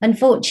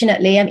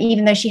unfortunately,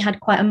 even though she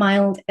had quite a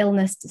mild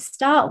illness to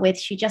start with,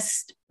 she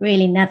just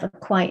really never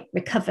quite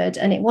recovered.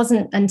 And it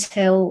wasn't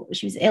until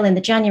she was ill in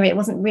the January, it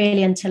wasn't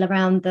really until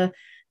around the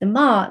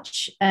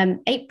March,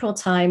 April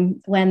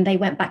time, when they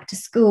went back to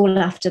school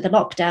after the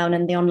lockdown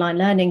and the online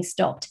learning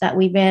stopped, that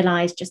we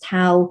realized just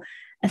how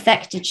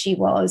affected she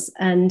was.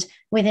 And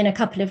within a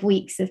couple of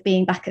weeks of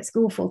being back at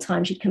school full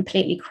time, she'd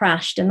completely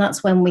crashed. And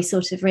that's when we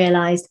sort of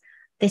realized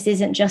this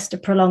isn't just a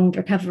prolonged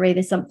recovery,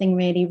 there's something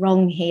really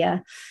wrong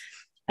here.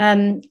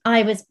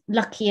 I was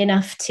lucky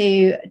enough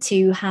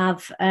to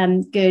have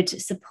good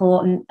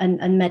support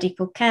and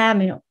medical care. I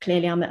mean,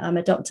 clearly I'm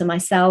a doctor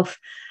myself,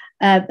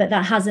 but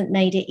that hasn't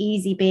made it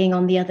easy being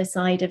on the other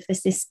side of the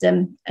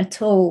system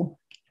at all.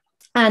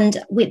 And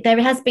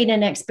there has been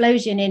an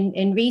explosion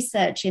in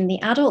research in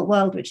the adult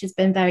world, which has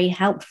been very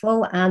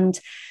helpful. And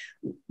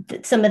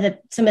some of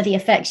the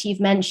effects you've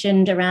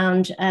mentioned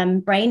around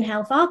brain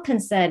health are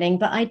concerning.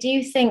 But I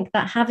do think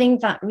that having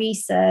that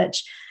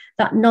research,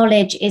 that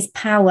knowledge is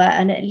power.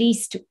 And at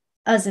least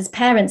us as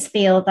parents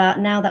feel that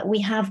now that we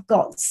have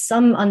got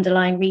some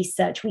underlying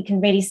research, we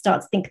can really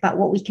start to think about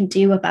what we can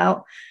do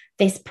about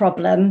this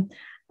problem.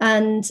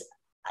 And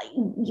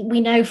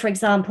we know, for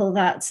example,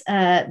 that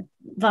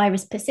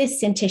virus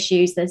persists in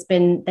tissues. There's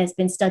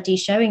been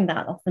studies showing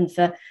that often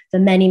for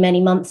many,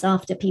 many months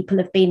after people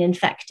have been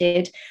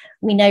infected.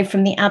 We know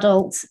from the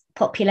adult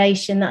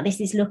population that this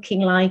is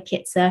looking like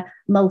it's a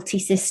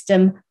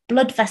multi-system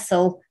blood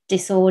vessel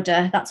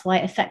disorder. That's why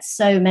it affects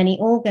so many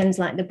organs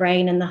like the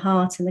brain and the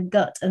heart and the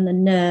gut and the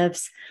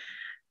nerves.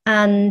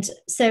 And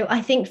so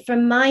I think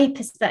from my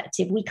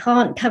perspective, we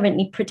can't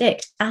currently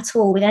predict at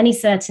all with any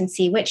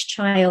certainty which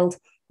child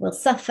will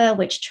suffer,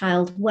 which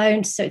child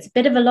won't. So it's a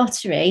bit of a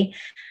lottery.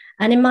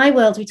 And in my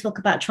world, we talk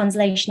about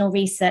translational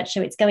research.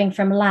 So it's going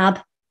from lab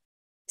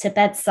to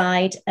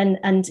bedside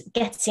and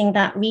getting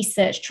that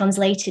research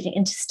translated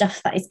into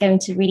stuff that is going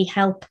to really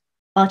help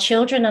our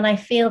children. And I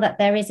feel that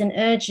there is an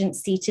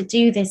urgency to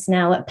do this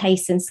now at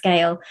pace and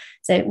scale.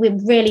 So we're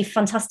really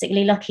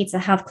fantastically lucky to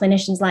have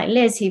clinicians like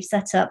Liz who've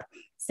set up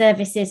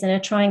services and are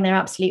trying their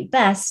absolute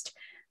best.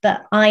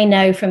 But I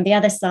know from the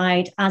other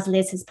side, as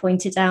Liz has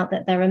pointed out,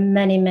 that there are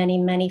many, many,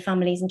 many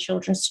families and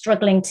children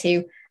struggling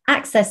to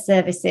access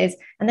services.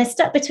 And they're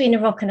stuck between a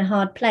rock and a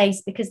hard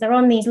place because they're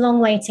on these long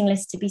waiting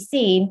lists to be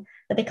seen,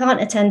 but they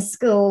can't attend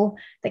school.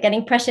 They're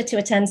getting pressure to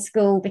attend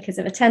school because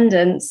of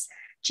attendance.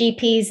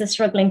 GPs are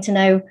struggling to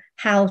know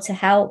how to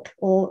help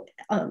or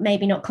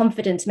maybe not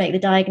confident to make the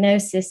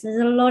diagnosis.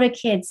 There's a lot of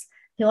kids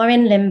who are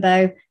in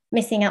limbo,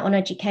 missing out on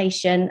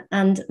education.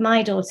 And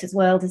my daughter's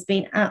world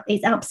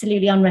is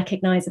absolutely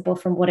unrecognizable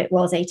from what it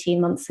was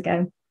 18 months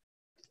ago.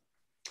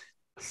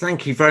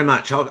 Thank you very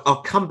much.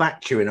 I'll come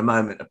back to you in a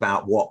moment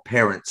about what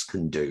parents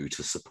can do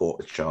to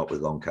support a child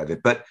with long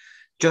COVID. But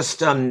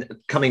just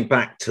coming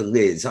back to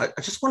Liz, I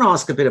just want to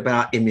ask a bit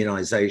about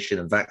immunization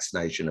and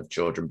vaccination of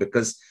children,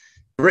 because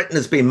Britain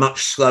has been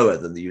much slower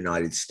than the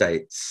United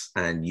States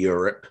and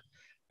Europe.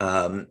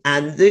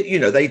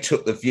 They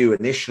took the view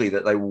initially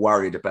that they were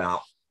worried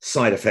about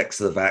side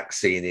effects of the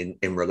vaccine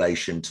in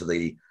relation to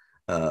the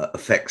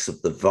effects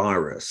of the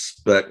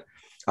virus. But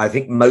I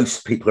think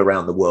most people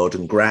around the world,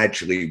 and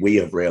gradually we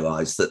have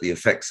realized that the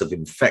effects of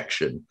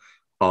infection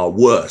are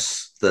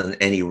worse than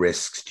any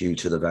risks due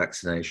to the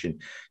vaccination.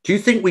 Do you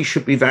think we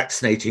should be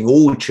vaccinating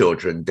all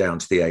children down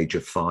to the age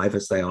of 5,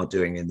 as they are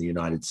doing in the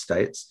United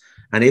States?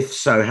 And if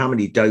so, how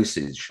many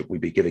doses should we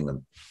be giving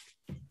them?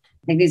 I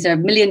think these are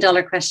 $1 million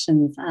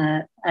questions.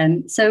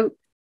 So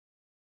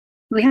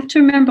we have to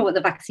remember what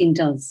the vaccine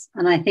does.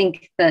 And I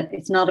think that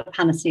it's not a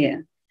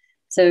panacea.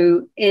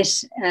 So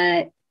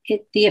the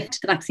effect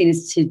of the vaccine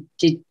is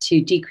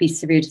to decrease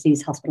severe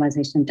disease,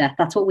 hospitalization, and death.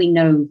 That's what we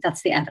know.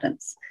 That's the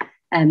evidence.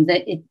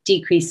 That it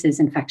decreases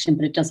infection,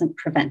 but it doesn't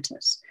prevent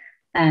it.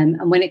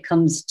 And when it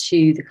comes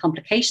to the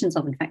complications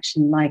of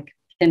infection, like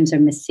PIMS or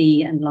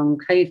MIS-C and long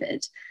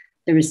COVID,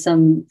 there is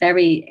some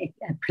very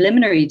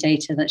preliminary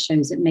data that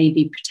shows it may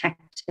be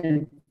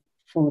protective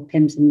for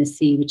PIMS and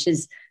MIS-C, which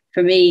is,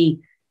 for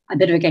me, a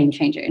bit of a game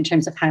changer in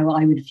terms of how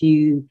I would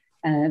view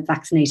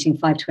vaccinating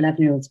 5 to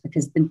 11-year-olds,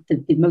 because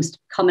the most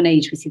common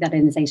age we see that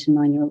in is 8 and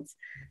 9-year-olds.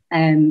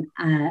 And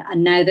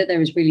now that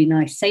there is really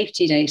nice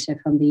safety data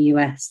from the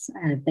US,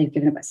 they've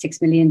given about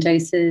 6 million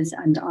doses,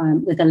 and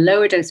with a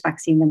lower dose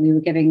vaccine than we were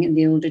giving in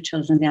the older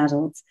children and the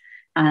adults,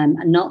 and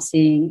not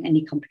seeing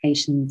any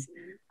complications,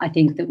 I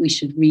think that we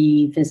should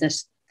revisit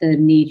the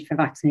need for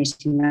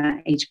vaccinating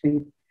that age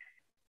group.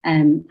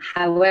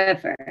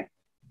 However,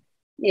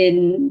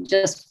 in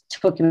just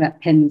talking about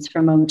PINS for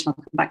a moment, I'll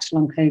come back to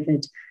long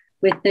COVID.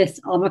 With this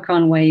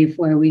Omicron wave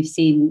where we've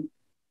seen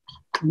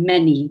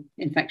many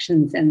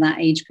infections in that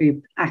age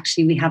group,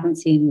 actually we haven't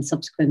seen the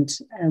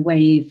subsequent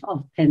wave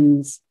of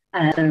PINS,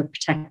 the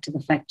protective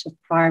effect of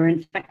prior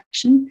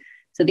infection.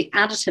 So the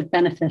additive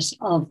benefit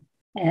of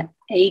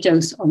a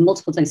dose or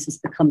multiple doses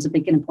becomes a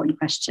big and important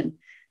question.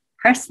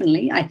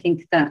 Personally, I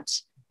think that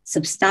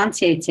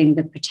substantiating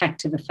the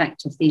protective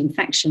effect of the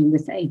infection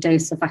with a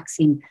dose of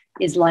vaccine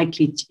is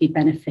likely to be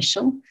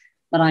beneficial,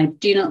 but I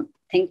do not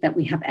think that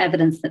we have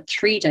evidence that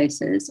 3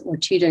 doses or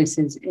 2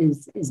 doses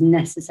is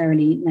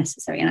necessarily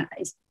necessary and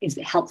is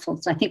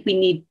helpful. So I think we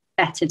need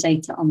better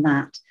data on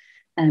that.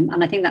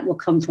 And I think that will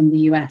come from the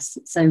US.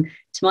 So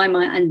to my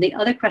mind, and the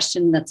other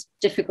question that's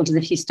difficult is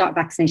if you start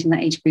vaccinating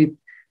that age group,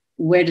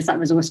 where does that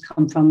resource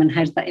come from and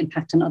how does that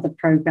impact on other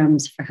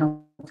programs for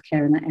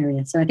healthcare in that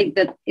area? So I think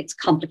that it's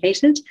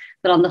complicated,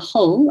 but on the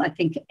whole, I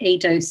think a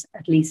dose,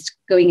 at least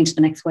going into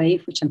the next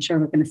wave, which I'm sure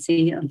we're going to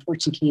see,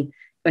 unfortunately,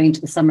 going into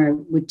the summer,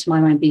 would, to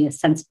my mind, be a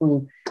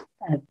sensible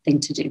thing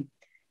to do.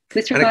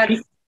 With regard,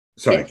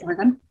 sorry.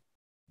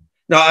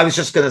 No, I was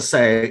just going to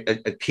say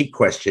a key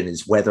question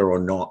is whether or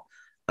not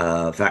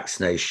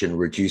vaccination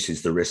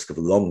reduces the risk of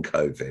long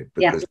COVID,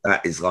 because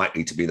that is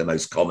likely to be the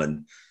most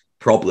common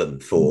problem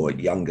for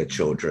younger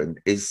children.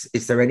 Is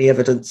there any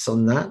evidence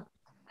on that?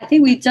 I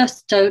think we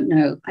just don't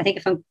know. I think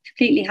if I'm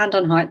completely hand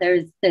on heart,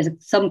 there's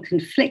some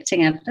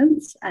conflicting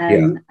evidence.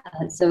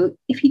 So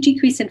if you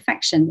decrease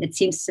infection, it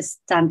seems to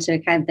stand to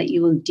account that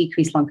you will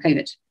decrease long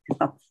COVID, because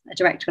that's a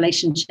direct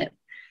relationship.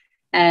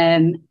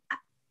 And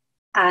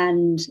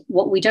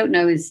what we don't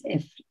know is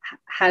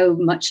how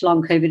much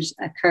long COVID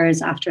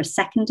occurs after a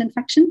second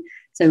infection.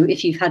 So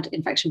if you've had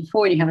infection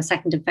before and you have a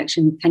second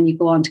infection, can you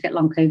go on to get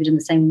long COVID in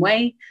the same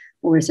way?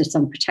 Or is there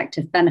some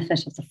protective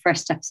benefit of the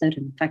first episode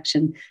of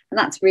infection? And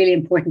that's really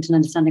important in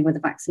understanding whether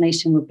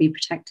vaccination will be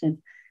protective.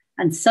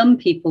 And some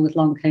people with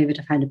long COVID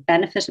have had a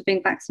benefit of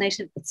being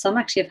vaccinated, but some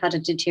actually have had a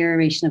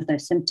deterioration of their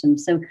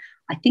symptoms. So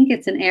I think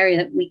it's an area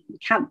that we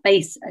can't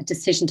base a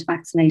decision to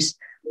vaccinate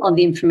on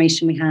the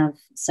information we have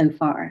so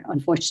far,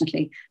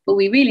 unfortunately. But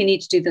we really need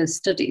to do those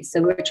studies.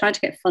 So we're trying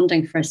to get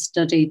funding for a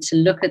study to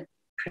look at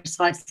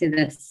precisely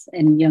this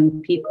in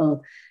young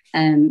people.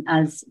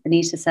 As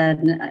Benita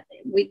said,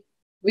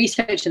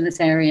 research in this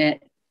area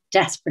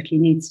desperately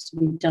needs to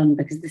be done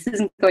because this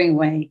isn't going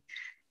away.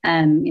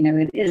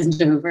 It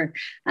isn't over.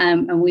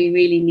 And we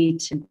really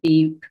need to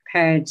be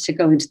prepared to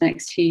go into the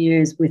next few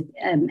years with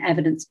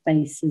evidence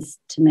bases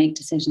to make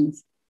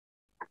decisions.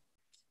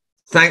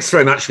 Thanks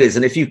very much, Liz.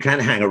 And if you can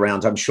hang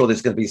around, I'm sure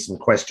there's going to be some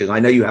questions. I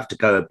know you have to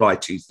go by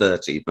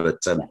 2:30,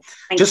 but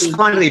just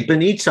finally,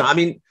 Benita, I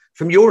mean,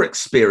 from your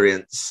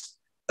experience,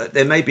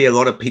 there may be a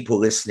lot of people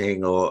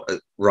listening or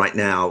right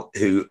now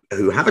who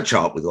have a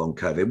child with long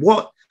COVID.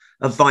 What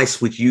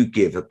advice would you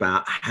give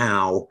about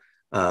how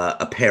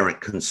a parent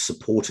can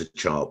support a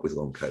child with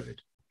long COVID?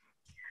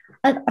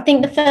 I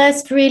think the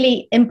first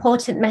really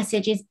important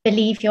message is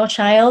believe your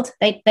child.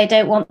 They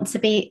don't want to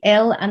be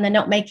ill and they're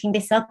not making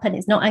this up, and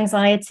it's not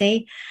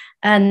anxiety.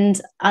 And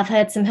I've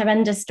heard some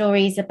horrendous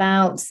stories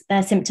about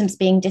their symptoms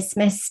being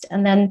dismissed,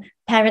 and then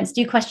parents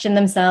do question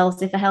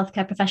themselves if a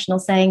healthcare professional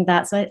is saying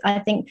that. So I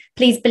think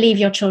please believe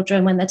your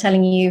children when they're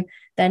telling you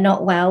they're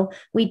not well.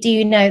 We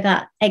do know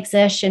that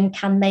exertion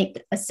can make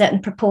a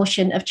certain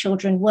proportion of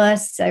children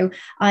worse. So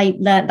I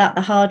learned that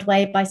the hard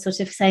way by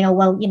sort of saying, oh,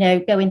 well,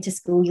 go into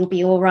school, you'll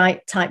be all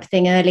right type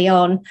thing early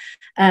on,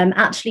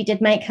 actually did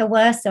make her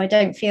worse. So I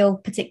don't feel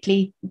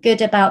particularly good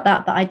about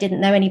that, but I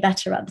didn't know any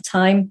better at the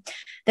time.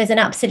 There's an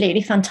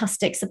absolutely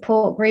fantastic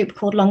support group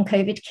called Long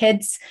COVID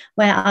Kids,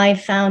 where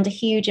I've found a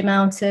huge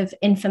amount of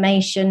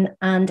information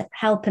and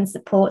help and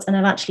support, and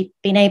I've actually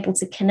been able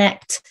to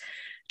connect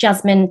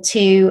Jasmine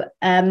to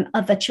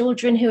other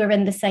children who are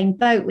in the same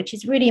boat, which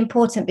is really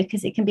important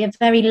because it can be a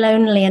very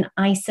lonely and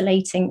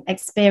isolating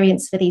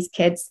experience for these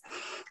kids.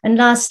 And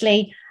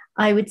lastly,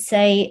 I would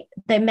say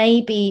there may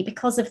be,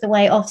 because of the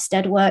way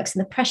Ofsted works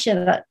and the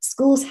pressure that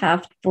schools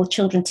have for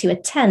children to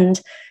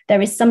attend,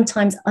 there is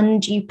sometimes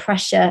undue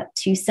pressure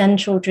to send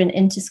children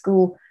into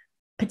school,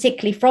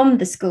 particularly from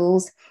the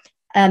schools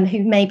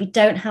who maybe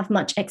don't have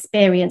much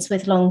experience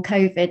with long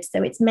COVID.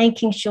 So it's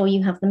making sure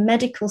you have the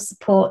medical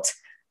support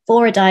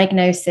for a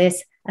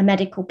diagnosis, a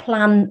medical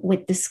plan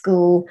with the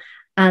school,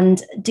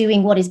 and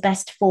doing what is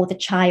best for the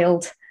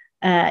child.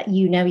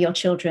 Your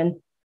children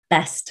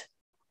best.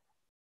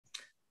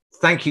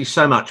 Thank you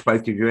so much,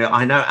 both of you.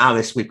 I know,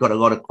 Alice, we've got a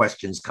lot of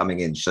questions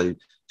coming in, so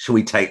shall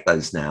we take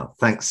those now?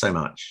 Thanks so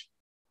much.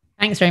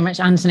 Thanks very much,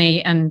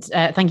 Anthony. And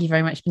thank you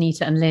very much,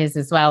 Benita and Liz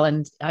as well.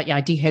 And I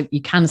do hope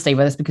you can stay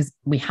with us because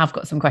we have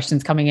got some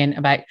questions coming in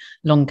about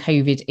long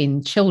COVID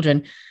in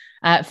children.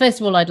 First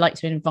of all, I'd like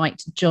to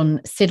invite John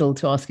Siddle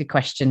to ask a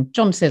question.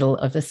 John Siddle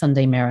of the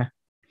Sunday Mirror.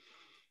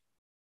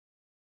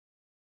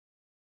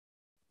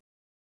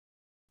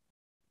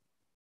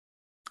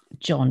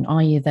 John,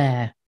 are you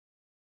there?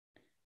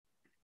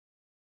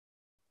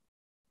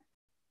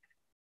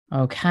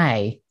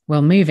 Okay,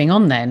 well, moving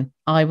on then,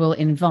 I will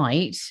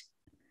invite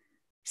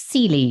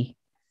Celie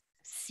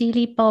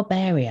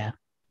Barbaria.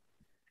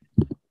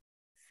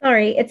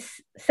 Sorry,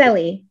 it's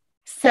Sally.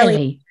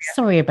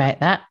 Sorry about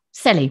that.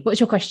 Sally, what's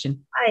your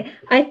question?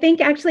 I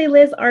think actually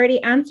Liz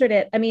already answered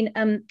it. I mean,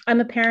 I'm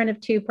a parent of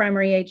 2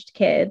 primary aged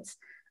kids.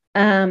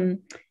 And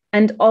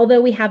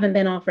although we haven't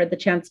been offered the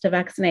chance to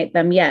vaccinate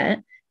them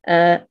yet,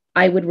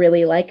 I would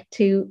really like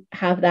to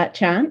have that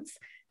chance.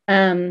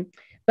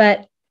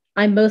 But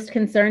I'm most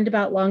concerned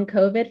about long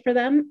COVID for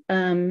them.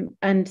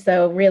 And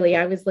so really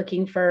I was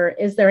looking for,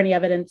 is there any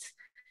evidence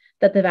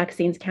that the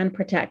vaccines can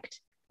protect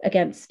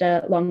against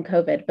long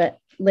COVID? But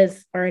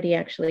Liz already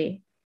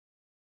actually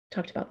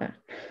talked about that.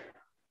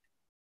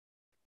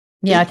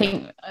 Yeah, I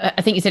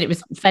think you said it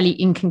was fairly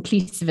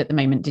inconclusive at the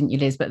moment, didn't you,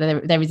 Liz? But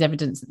there is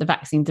evidence that the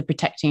vaccines are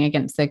protecting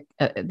against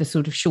the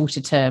sort of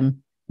shorter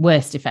term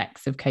worst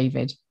effects of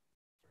COVID.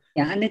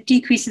 Yeah, and it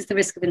decreases the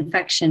risk of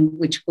infection,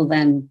 which will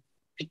then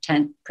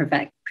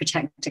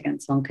protect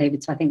against long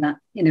COVID. So I think that,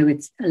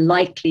 it's a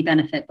likely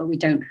benefit, but we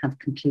don't have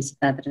conclusive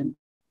evidence.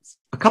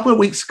 A couple of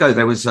weeks ago,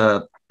 there was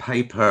a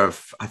paper,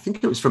 I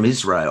think it was from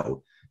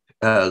Israel,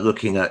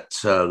 looking at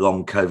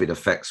long COVID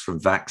effects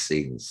from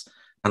vaccines.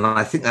 And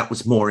I think that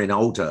was more in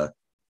older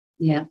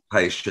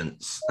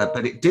patients.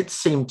 But it did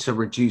seem to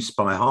reduce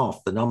by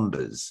half the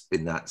numbers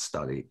in that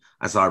study,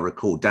 as I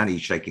recall.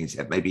 Danny's shaking his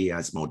head. Maybe he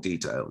has more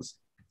details.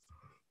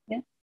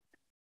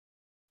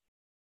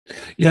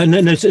 Yeah,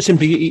 no,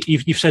 simply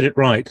you've said it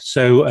right.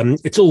 So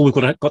it's all we've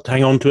got to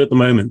hang on to at the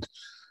moment.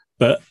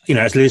 But,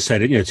 as Liz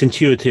said, it's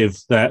intuitive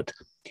that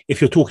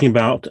if you're talking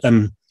about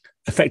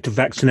effective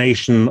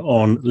vaccination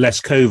on less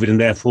COVID and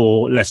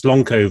therefore less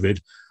long COVID,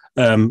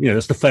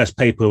 that's the first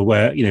paper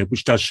where,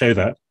 which does show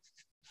that.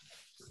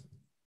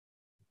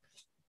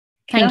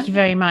 Thank you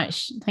very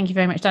much. Thank you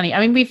very much, Danny.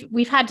 I mean,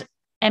 we've had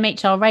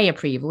MHRA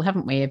approval,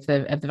 haven't we, of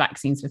the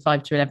vaccines for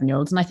 5 to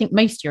 11-year-olds, and I think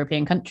most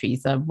European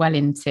countries are well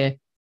into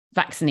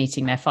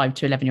vaccinating their 5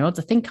 to 11-year-olds.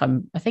 I think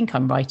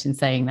I'm right in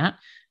saying that,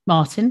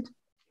 Martin.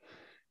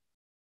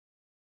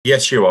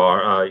 Yes, you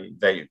are.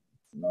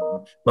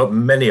 But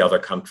many other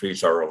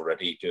countries are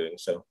already doing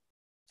so.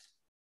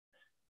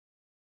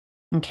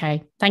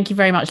 Okay, thank you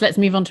very much. Let's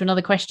move on to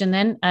another question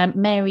then.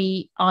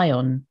 Mary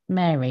Ion.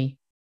 Mary.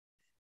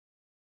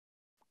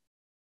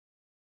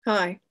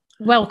 Hi.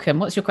 Welcome.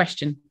 What's your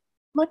question?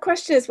 My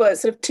question is, well,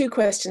 it's sort of 2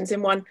 questions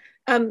in one.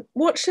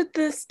 What should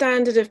the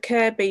standard of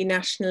care be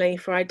nationally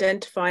for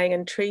identifying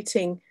and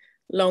treating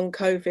long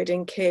COVID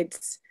in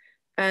kids?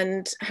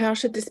 And how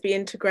should this be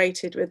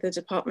integrated with the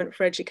Department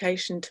for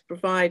Education to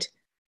provide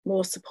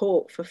more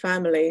support for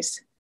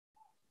families?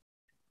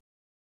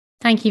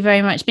 Thank you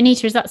very much.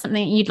 Benita, is that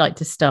something you'd like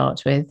to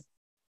start with?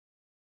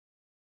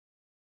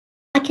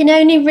 I can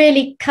only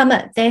really come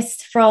at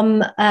this from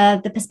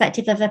the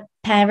perspective of a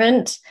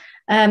parent.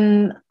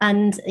 And,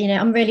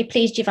 I'm really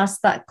pleased you've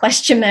asked that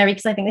question, Mary,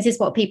 because I think this is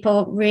what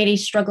people really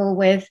struggle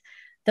with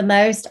the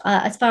most.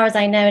 As far as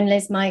I know, and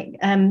Liz might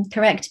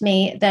correct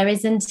me, there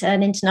isn't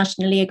an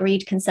internationally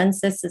agreed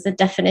consensus as a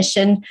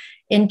definition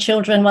in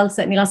children. Well,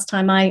 certainly last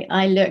time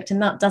I looked,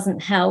 and that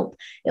doesn't help.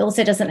 It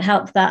also doesn't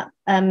help that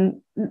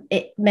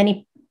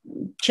many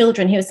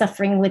children who are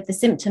suffering with the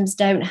symptoms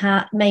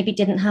maybe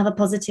didn't have a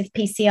positive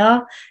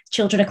PCR.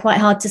 Children are quite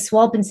hard to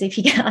swab, and so if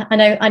you get,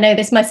 I know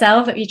this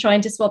myself, if you're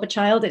trying to swab a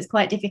child, it's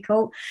quite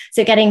difficult.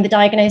 So getting the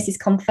diagnosis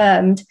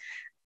confirmed,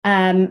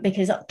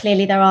 because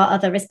clearly there are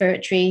other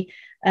respiratory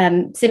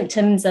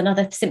symptoms and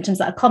other symptoms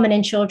that are common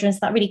in children, so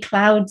that really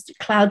clouds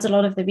a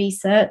lot of the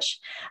research.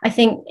 I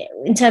think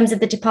in terms of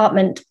the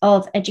Department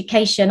of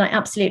Education, I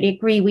absolutely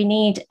agree. We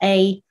need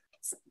a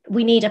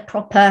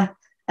proper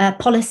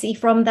policy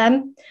from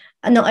them,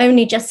 and not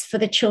only just for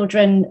the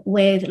children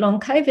with long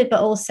COVID,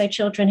 but also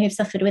children who've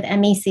suffered with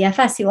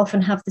ME/CFS, who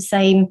often have the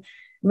same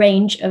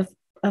range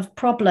of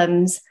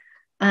problems,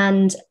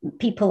 and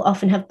people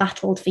often have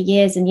battled for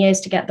years and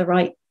years to get the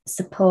right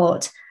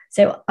support.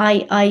 So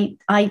I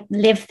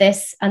live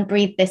this and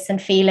breathe this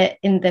and feel it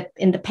in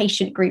the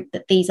patient group,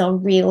 that these are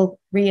real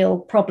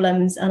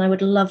problems, and I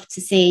would love to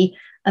see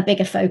a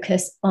bigger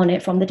focus on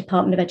it from the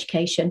Department of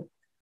Education.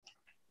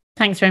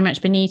 Thanks very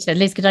much, Benita.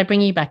 Liz, could I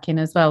bring you back in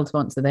as well to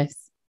answer this?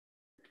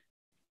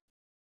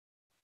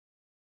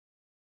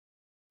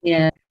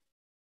 Yeah,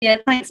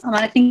 thanks.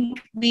 I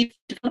think we've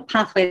developed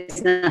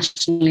pathways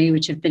nationally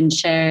which have been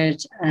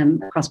shared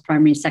across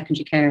primary and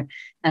secondary care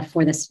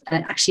for this.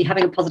 Actually,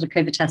 having a positive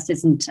COVID test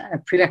isn't a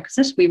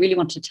prerequisite. We really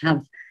wanted to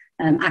have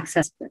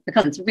access,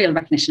 because it's a real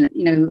recognition.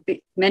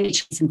 Many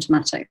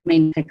symptomatic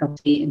may pick up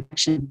the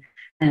infection.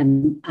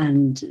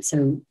 And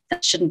so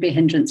that shouldn't be a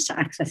hindrance to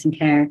accessing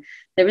care.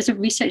 There is a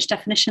research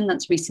definition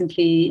that's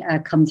recently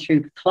come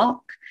through CLOC.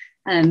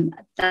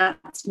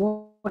 That's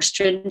more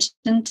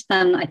stringent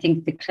than I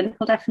think the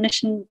clinical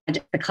definition,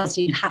 because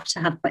you have to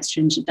have quite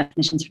stringent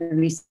definitions for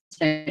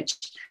research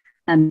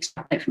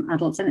from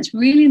adults. And it's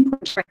really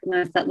important to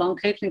recognise that long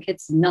COVID in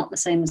kids is not the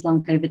same as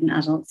long COVID in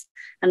adults.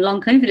 And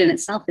long COVID in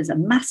itself is a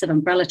massive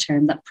umbrella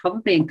term that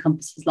probably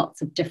encompasses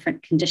lots of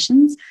different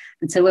conditions.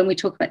 And so when we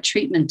talk about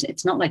treatment,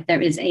 it's not like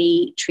there is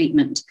a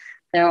treatment.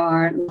 there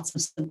are lots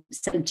of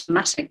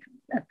symptomatic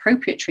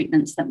appropriate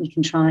treatments that we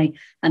can try,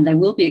 and there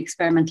will be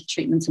experimental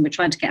treatments, and we're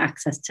trying to get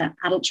access to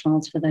adult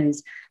trials for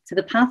those. So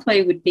the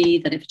pathway would be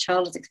that if a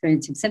child is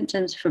experiencing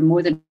symptoms for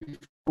more than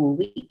 4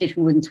 weeks, for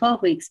more than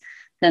 12 weeks,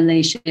 then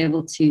they should be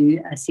able to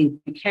see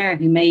care,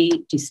 who may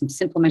do some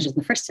simple measures in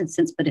the first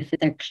instance, but if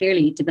they're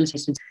clearly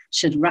debilitated,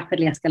 should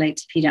rapidly escalate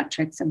to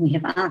paediatrics. And we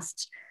have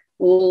asked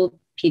all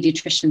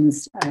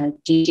paediatricians,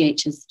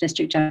 DGHs,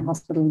 district general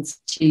hospitals,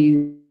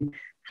 to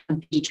have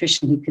a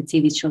paediatrician who could see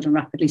these children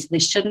rapidly. So they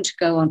shouldn't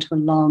go onto a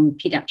long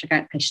paediatric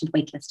outpatient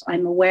waitlist.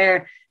 I'm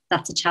aware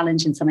that's a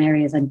challenge in some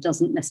areas and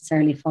doesn't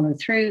necessarily follow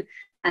through.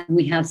 And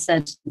we have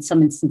said in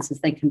some instances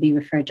they can be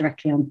referred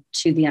directly on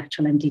to the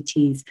actual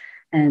MDTs.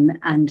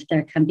 And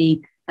there can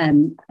be a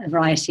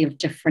variety of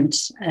different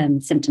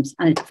symptoms.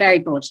 And it's very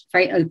broad,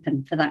 very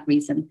open for that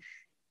reason.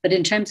 But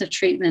in terms of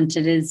treatment,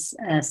 it is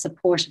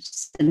supportive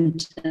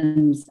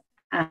symptoms.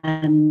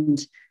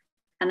 And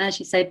as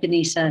you say,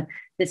 Benita,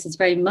 this is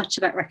very much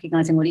about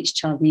recognising what each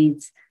child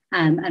needs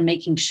and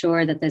making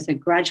sure that there's a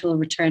gradual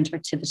return to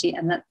activity,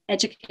 and that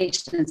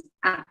education is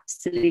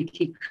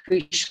absolutely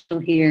crucial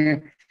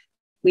here.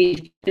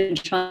 We've been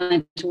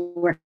trying to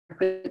work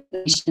with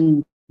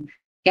the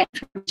get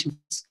to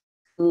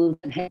school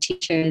and head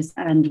teachers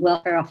and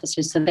welfare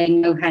officers so they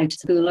know how to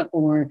school,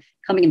 or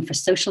coming in for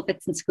social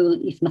bits in school,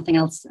 if nothing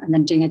else, and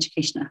then doing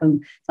education at home.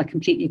 So I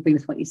completely agree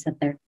with what you said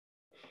there.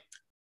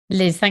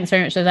 Liz, thanks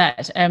very much for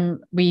that.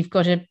 We've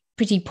got a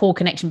pretty poor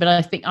connection, but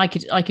I think I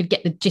could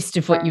get the gist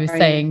of what you were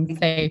saying.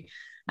 So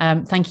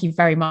thank you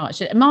very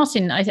much.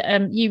 Martin,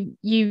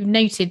 you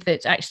noted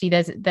that actually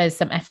there's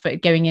some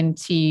effort going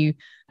into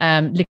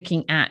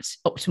looking at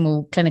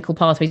optimal clinical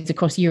pathways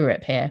across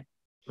Europe here.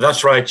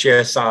 That's right,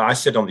 yes. I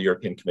sit on the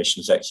European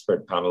Commission's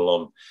expert panel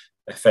on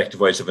effective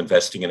ways of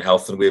investing in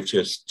health, and we've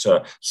just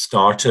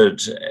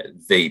started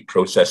the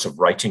process of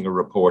writing a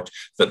report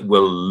that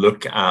will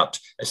look at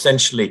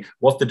essentially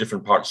what the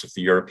different parts of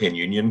the European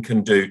Union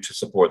can do to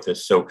support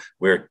this. So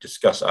we've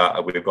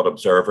got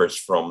observers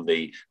from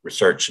the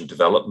Research and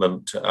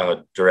Development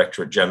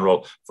Directorate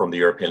General, from the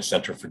European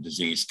Centre for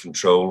Disease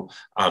Control,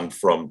 and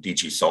from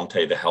DG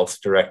Santé, the Health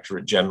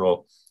Directorate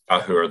General,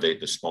 who are the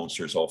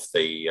sponsors of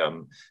the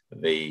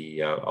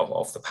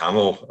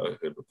panel who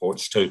it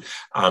reports to.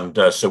 And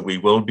so we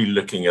will be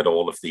looking at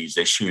all of these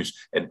issues,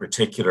 in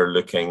particular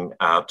looking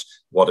at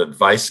what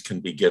advice can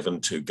be given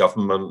to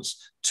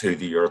governments, to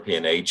the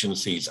European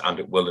agencies, and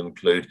it will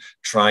include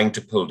trying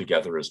to pull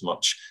together as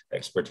much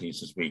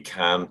expertise as we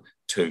can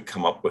to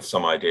come up with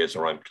some ideas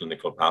around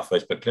clinical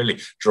pathways, but clearly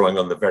drawing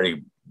on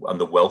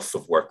the wealth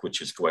of work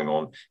which is going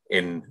on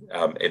in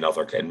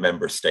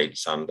member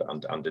states and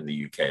in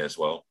the UK as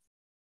well.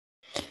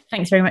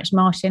 Thanks very much,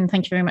 Martin.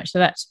 Thank you very much for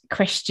that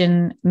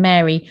question,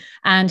 Mary.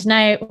 And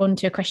now on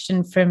to a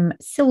question from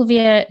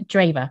Sylvia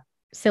Draver.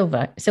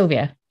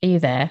 Sylvia, are you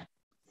there?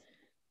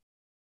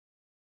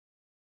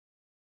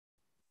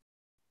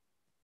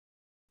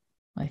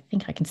 I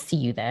think I can see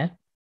you there.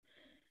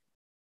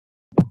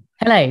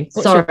 Hello.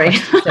 Sorry.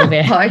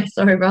 Sylvia? Hi,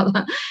 sorry about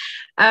that.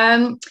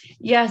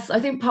 Yes, I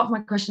think part of my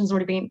question's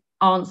already been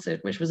answered,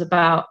 which was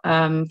about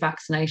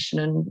vaccination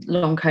and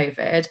long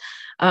COVID.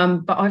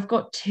 But I've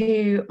got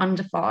 2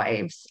 under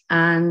 5s,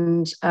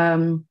 and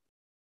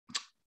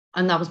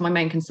that was my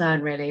main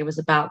concern, really. It was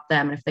about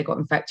them and if they got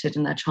infected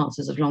and their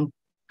chances of long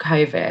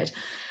COVID.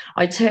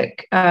 I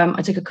took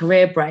a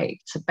career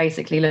break to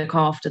basically look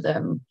after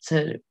them,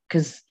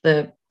 because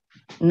the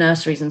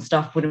nurseries and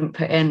stuff wouldn't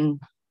put in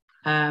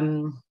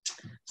some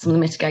of the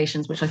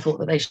mitigations which I thought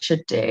that they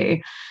should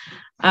do.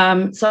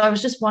 So I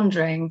was just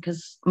wondering,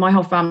 because my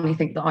whole family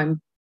think that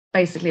I'm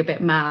basically a bit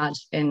mad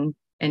in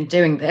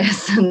doing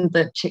this, and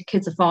that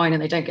kids are fine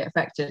and they don't get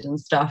affected and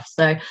stuff.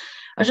 So I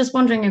was just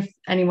wondering if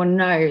anyone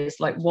knows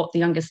like what the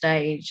youngest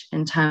age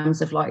in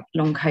terms of like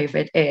long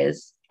COVID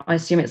is. I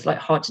assume it's like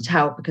hard to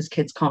tell because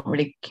kids can't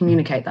really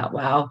communicate that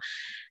well.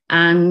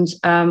 And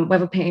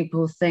whether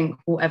people think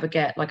we'll ever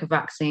get like a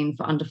vaccine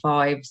for under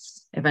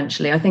 5s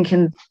eventually. I think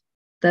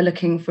they're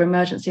looking for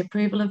emergency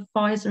approval of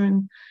Pfizer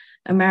in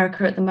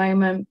America at the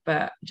moment,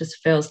 but it just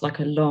feels like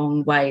a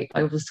long wait.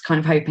 I was kind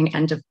of hoping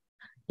end of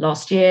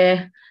last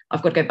year.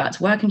 I've got to go back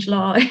to work in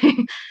July.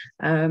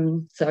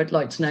 So I'd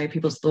like to know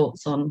people's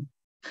thoughts on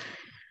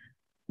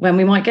when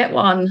we might get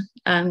one.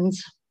 And,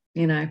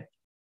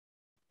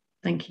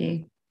 thank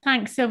you.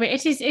 Thanks, Sylvia.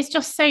 It's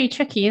just so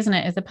tricky, isn't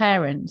it, as a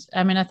parent?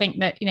 I mean, I think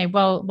that,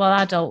 while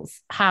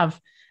adults are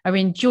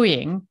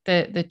enjoying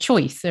the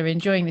choice, they're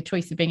enjoying the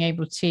choice of being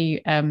able to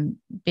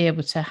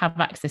have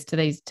access to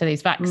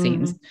those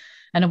vaccines,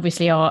 and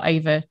obviously our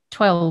over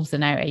 12s are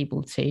now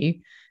able to.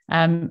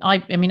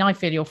 I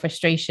feel your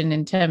frustration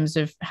in terms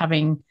of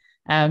having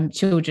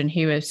children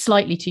who are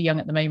slightly too young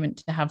at the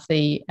moment to have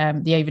the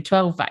over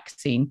 12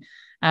 vaccine.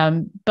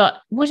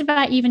 But what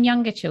about even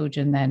younger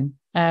children then?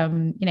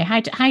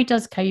 How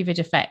does COVID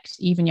affect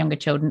even younger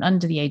children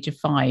under the age of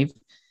 5?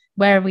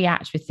 Where are we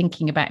at with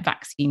thinking about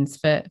vaccines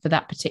for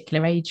that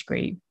particular age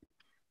group?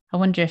 I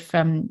wonder if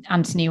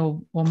Anthony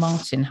or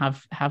Martin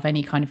have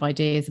any kind of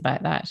ideas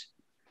about that.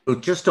 Well,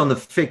 just on the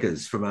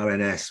figures from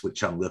ONS,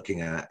 which I'm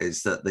looking at,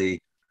 is that the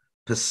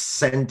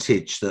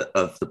percentage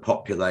of the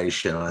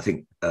population, I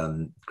think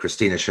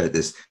Christina showed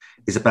this,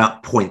 is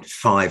about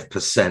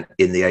 0.5%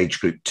 in the age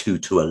group 2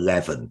 to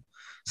 11.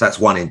 So that's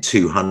 1 in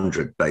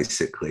 200,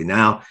 basically.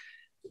 Now,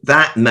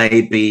 that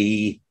may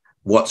be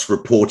what's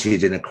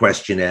reported in a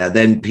questionnaire.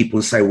 Then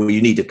people say, well,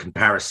 you need a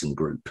comparison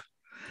group.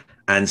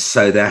 And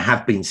so there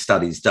have been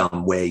studies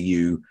done where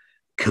you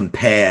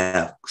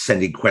compare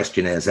sending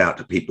questionnaires out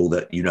to people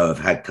that you know have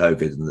had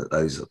COVID and that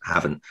those that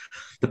haven't.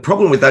 The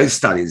problem with those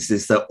studies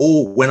is that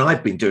when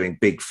I've been doing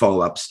big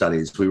follow-up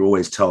studies, we were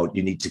always told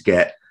you need to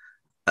get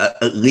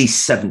at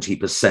least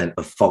 70%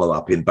 of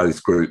follow-up in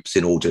both groups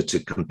in order to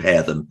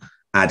compare them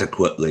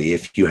adequately.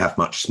 If you have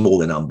much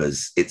smaller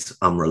numbers, it's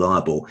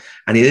unreliable.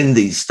 And in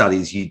these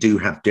studies, you do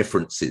have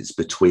differences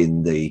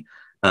between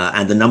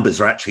and the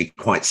numbers are actually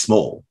quite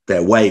small.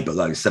 They're way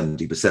below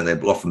 70%.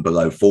 They're often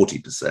below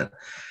 40%.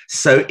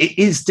 So it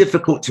is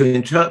difficult to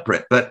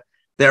interpret, but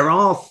there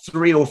are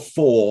 3 or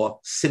 4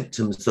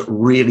 symptoms that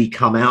really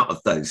come out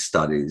of those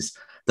studies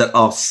that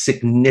are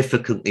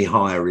significantly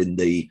higher in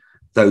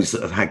those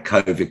that have had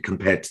COVID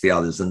compared to the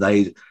others. And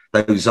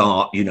those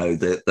are,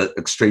 the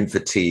extreme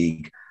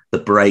fatigue, the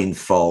brain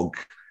fog,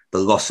 the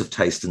loss of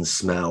taste and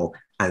smell,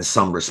 and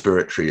some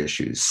respiratory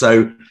issues.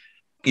 So,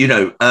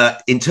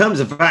 in terms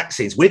of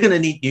vaccines, we're going to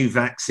need new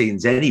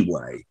vaccines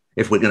anyway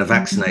if we're going to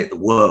vaccinate the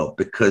world,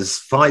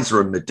 because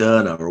Pfizer and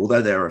Moderna,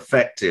 although they're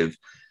effective,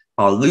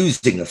 are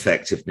losing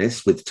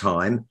effectiveness with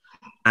time.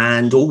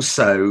 And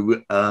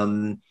also,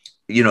 a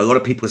lot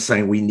of people are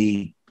saying we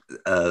need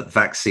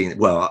vaccine.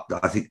 Well,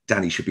 I think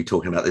Danny should be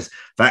talking about this.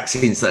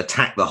 Vaccines that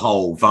attack the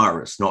whole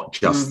virus, not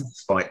just the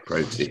spike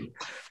protein.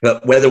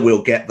 But whether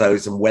we'll get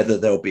those and whether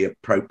they'll be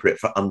appropriate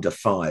for under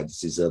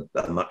 5s is a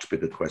much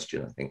bigger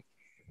question, I think.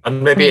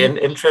 And maybe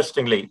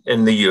interestingly,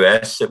 in the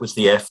US, it was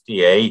the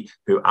FDA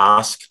who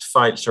asked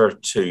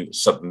Pfizer to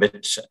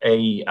submit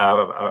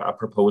a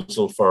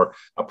proposal for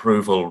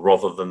approval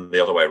rather than the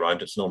other way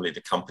around. It's normally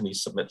the company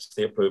submits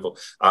the approval,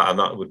 and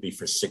that would be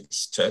for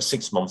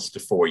 6 months to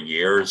 4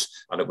 years,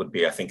 and it would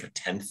be, I think,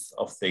 1/10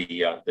 of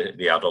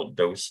the adult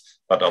dose.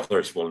 But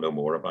others will know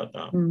more about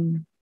that.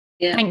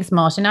 Yeah. Thanks,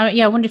 Martin.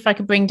 I wonder if I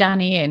could bring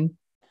Danny in.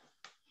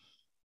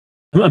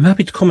 I'm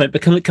happy to comment,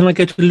 but can I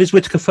go to Liz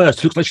Whitaker first?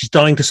 It looks like she's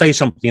dying to say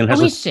something and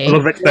has a lot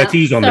of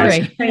expertise on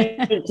this. Very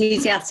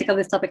enthusiastic on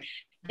this topic.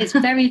 It's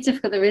very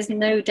difficult. There is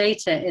no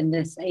data in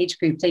this age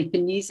group. They've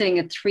been using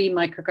a 3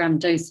 microgram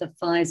dose of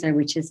Pfizer,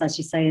 which is, as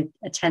you say,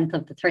 1/10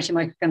 of the 30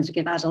 micrograms we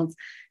give adults.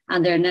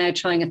 And they're now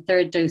trying a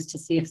 3rd dose to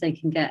see if they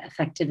can get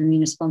effective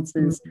immune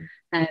responses,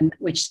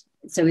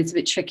 so it's a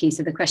bit tricky.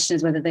 So the question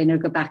is whether they now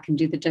go back and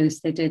do the dose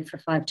they did for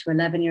 5 to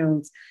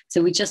 11-year-olds.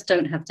 So we just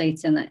don't have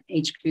data in that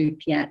age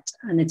group yet.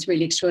 And it's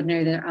really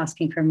extraordinary they're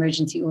asking for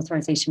emergency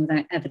authorization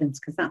without evidence,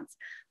 because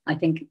I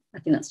think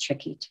that's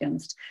tricky, to be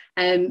honest.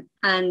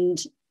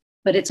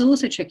 But it's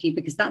also tricky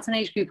because that's an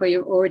age group where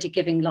you're already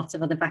giving lots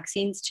of other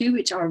vaccines too,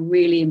 which are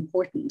really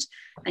important.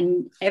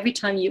 And every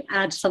time you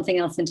add something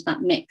else into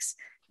that mix,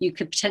 you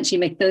could potentially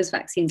make those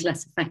vaccines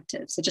less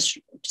effective. So just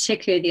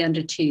particularly the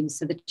under 2s.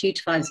 So the 2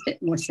 to 5 is a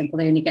bit more simple.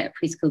 They only get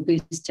a preschool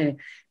booster.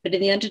 But in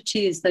the under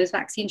 2s, those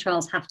vaccine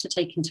trials have to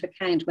take into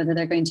account whether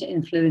they're going to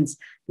influence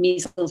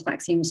measles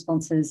vaccine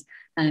responses.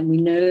 And we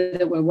know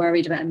that we're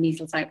worried about a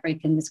measles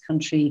outbreak in this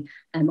country,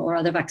 or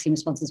other vaccine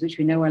responses, which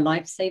we know are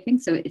life-saving.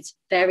 So it's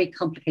very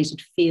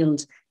complicated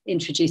field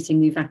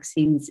introducing new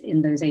vaccines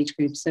in those age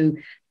groups. So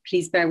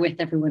please bear with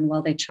everyone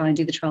while they try and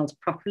do the trials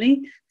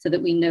properly, so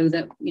that we know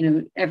that,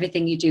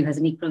 everything you do has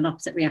an equal and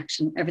opposite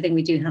reaction. Everything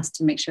we do has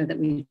to make sure that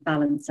we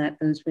balance out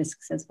those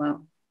risks as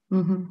well.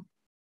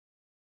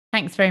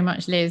 Thanks very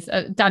much, Liz.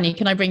 Danny,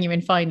 can I bring you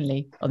in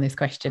finally on this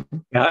question?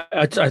 Yeah,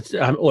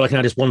 all I can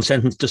add is one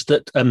sentence, just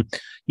that,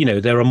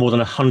 there are more than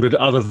 100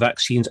 other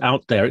vaccines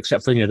out there,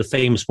 except for, the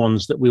famous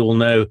ones that we all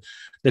know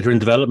that are in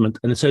development.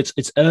 And so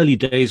it's early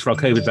days for our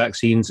COVID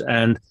vaccines,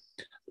 and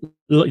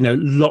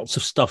lots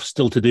of stuff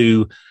still to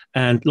do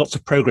and lots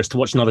of progress to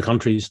watch in other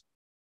countries.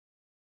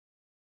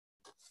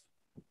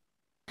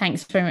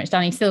 Thanks very much,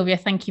 Danny. Sylvia,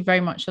 thank you very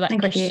much for that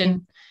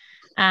question.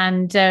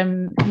 And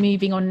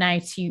moving on now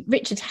to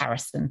Richard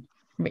Harrison.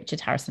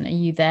 Richard Harrison, are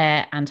you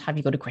there, and have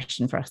you got a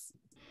question for us?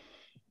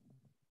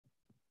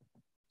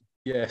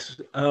 Yes.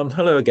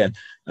 Hello again.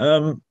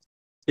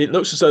 It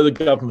looks as though the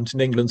government in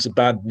England's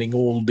abandoning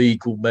all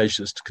legal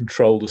measures to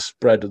control the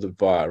spread of the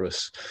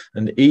virus,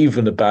 and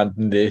even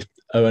abandoning the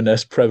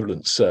ONS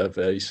prevalence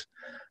surveys.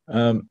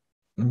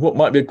 What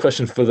might be a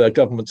question for their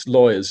government's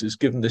lawyers is,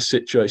 given this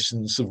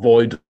situation is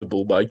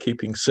avoidable by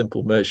keeping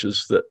simple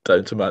measures that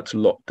don't amount to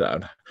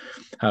lockdown,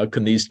 how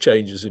can these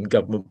changes in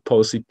government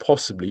policy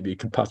possibly be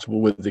compatible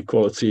with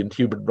equality and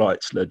human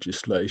rights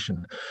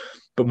legislation?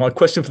 But my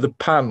question for the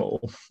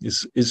panel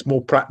is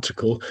more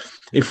practical.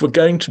 If we're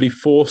going to be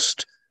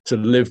forced to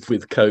live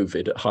with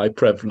COVID at high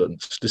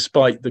prevalence,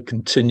 despite the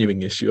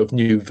continuing issue of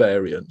new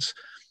variants,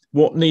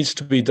 what needs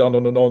to be done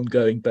on an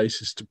ongoing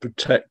basis to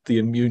protect the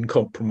immune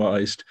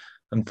compromised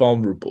and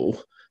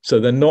vulnerable, So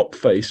they're not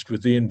faced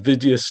with the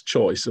invidious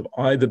choice of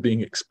either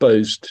being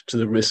exposed to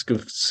the risk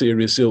of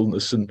serious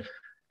illness and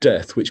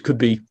death, which could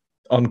be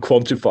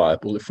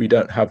unquantifiable if we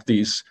don't have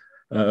these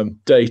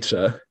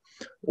data,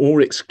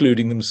 or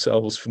excluding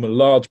themselves from a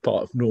large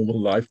part of normal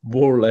life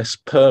more or less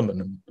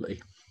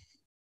permanently.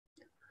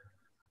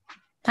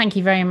 Thank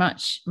you very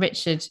much,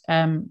 Richard,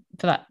 for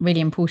that really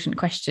important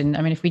question.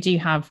 I mean, if we do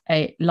have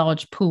a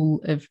large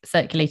pool of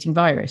circulating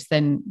virus,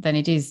 then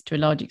it is to a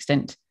large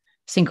extent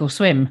sink or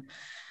swim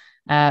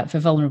for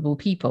vulnerable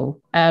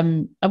people.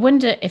 I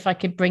wonder if I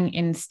could bring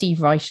in Steve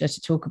Reicher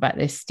to talk about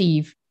this.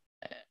 Steve,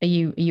 are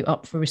you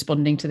up for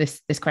responding to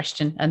this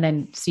question? And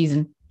then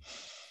Susan.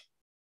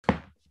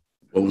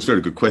 Well, it's a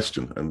very good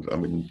question. And I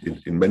mean,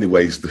 in many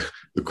ways,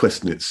 the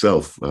question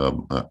itself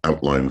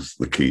outlines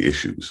the key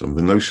issues. And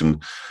the notion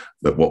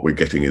that what we're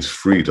getting is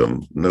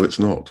freedom, no, it's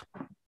not.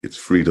 It's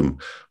freedom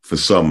for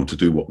some to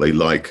do what they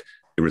like,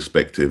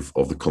 irrespective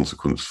of the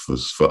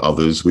consequences for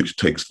others, which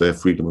takes their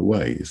freedom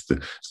away. It's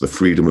the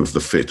freedom of the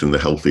fit and the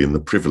healthy and the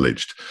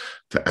privileged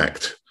to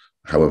act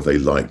however they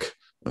like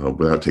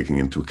without taking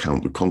into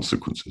account the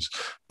consequences.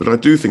 But I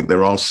do think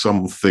there are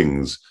some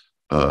things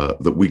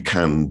that we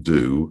can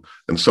do,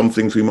 and some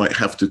things we might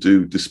have to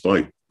do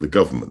despite the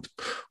government.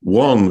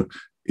 One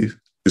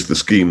is the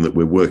scheme that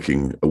we're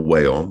working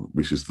away on,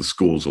 which is the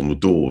Scores on the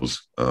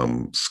Doors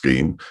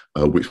scheme,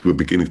 which we're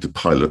beginning to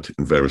pilot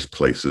in various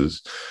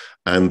places.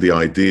 And the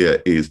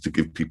idea is to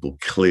give people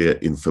clear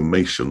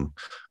information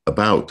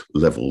about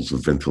levels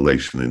of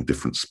ventilation in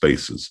different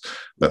spaces.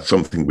 That's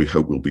something we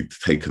hope will be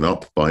taken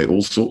up by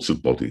all sorts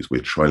of bodies.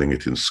 We're trialling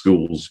it in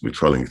schools, we're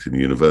trialling it in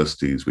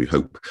universities. We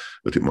hope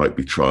that it might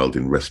be trialed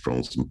in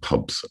restaurants and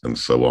pubs and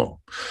so on.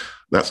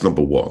 That's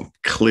number one,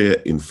 clear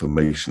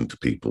information to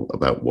people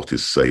about what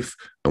is safe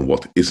and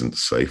what isn't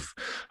safe.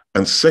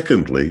 And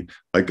secondly,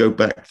 I go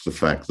back to the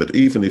fact that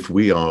even if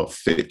we are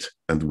fit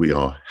and we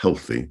are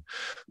healthy,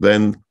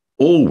 then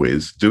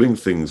always doing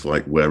things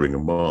like wearing a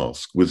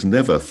mask was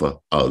never for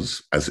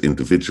us as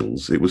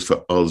individuals, it was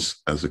for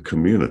us as a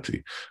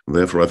community. And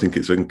therefore, I think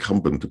it's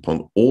incumbent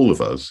upon all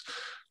of us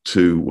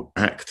to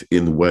act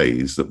in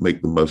ways that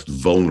make the most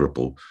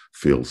vulnerable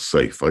feel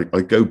safe.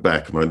 I go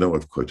back, and I know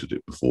I've quoted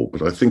it before,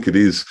 but I think it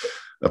is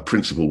a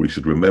principle we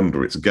should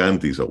remember. It's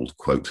Gandhi's old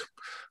quote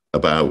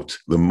about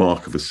the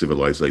mark of a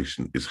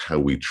civilization is how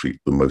we treat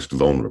the most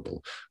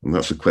vulnerable. And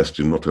that's a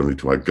question not only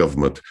to our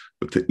government,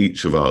 but to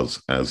each of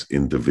us as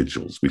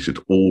individuals. We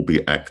should all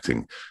be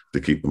acting to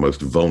keep the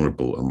most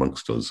vulnerable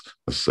amongst us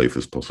as safe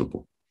as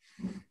possible.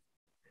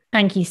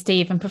 Thank you,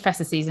 Steve. And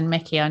Professor Susan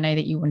Michie, I know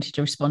that you wanted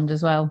to respond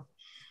as well.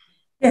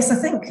 Yes, I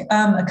think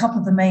a couple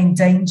of the main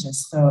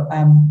dangers for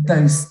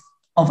those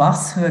of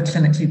us who are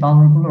clinically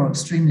vulnerable or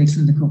extremely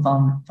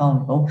clinically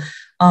vulnerable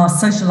are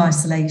social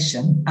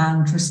isolation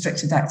and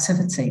restricted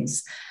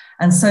activities.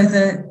 And so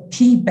the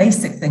key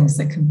basic things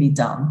that can be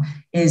done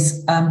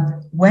is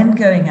when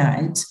going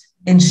out,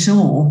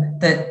 ensure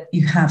that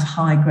you have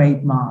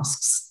high-grade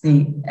masks,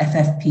 the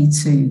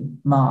FFP2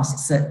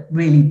 masks that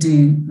really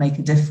do make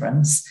a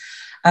difference.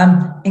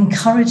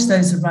 Encourage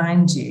those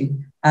around you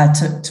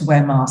to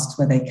wear masks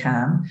where they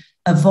can.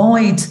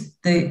 Avoid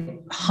the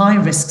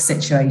high-risk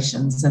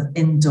situations of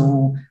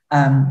indoor,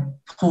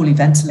 poorly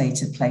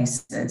ventilated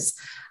places.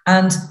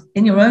 And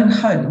in your own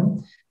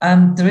home,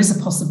 there is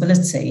a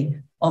possibility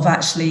of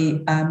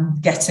actually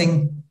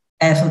getting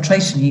air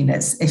filtration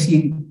units if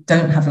you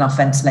don't have enough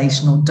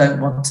ventilation or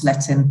don't want to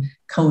let in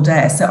cold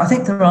air. So I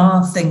think there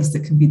are things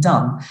that can be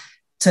done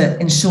to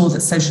ensure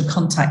that social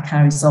contact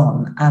carries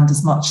on and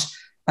as much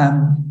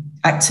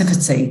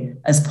activity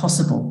as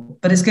possible.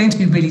 But it's going to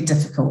be really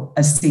difficult,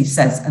 as Steve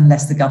says,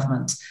 unless the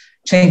government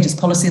changes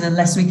policy and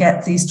unless we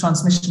get these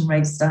transmission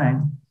rates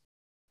down.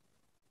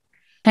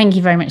 Thank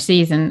you very much,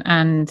 Susan.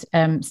 And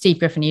Steve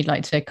Griffin, you'd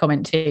like to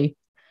comment too?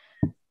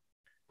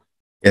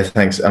 Yeah,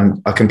 thanks.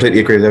 I completely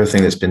agree with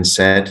everything that's been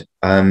said.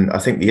 I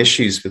think the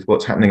issues with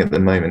what's happening at the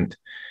moment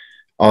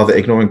are that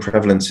ignoring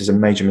prevalence is a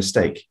major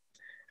mistake.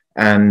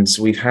 And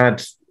we've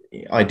had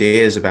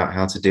ideas about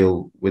how to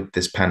deal with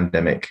this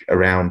pandemic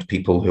around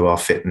people who are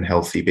fit and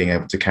healthy being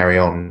able to carry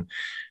on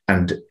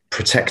and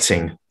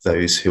protecting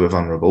those who are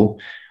vulnerable.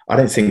 I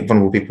don't think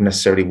vulnerable people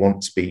necessarily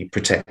want to be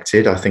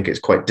protected. I think it's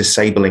quite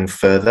disabling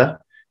further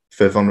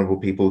for vulnerable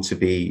people to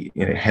be,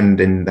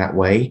 hemmed in that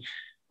way.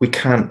 We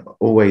can't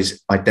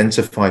always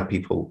identify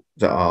people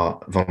that are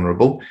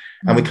vulnerable,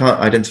 and we can't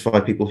identify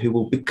people who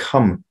will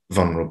become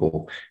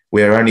vulnerable.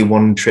 We're only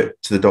one trip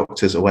to the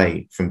doctors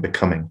away from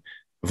becoming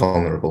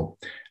vulnerable.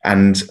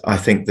 And I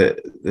think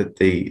that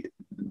the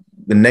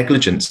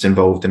negligence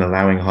involved in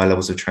allowing high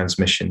levels of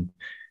transmission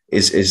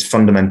is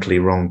fundamentally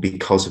wrong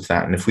because of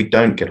that. And if we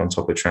don't get on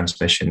top of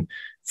transmission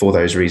for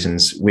those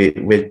reasons,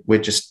 we're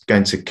just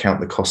going to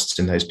count the costs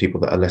in those people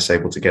that are less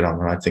able to get on.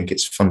 And I think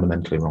it's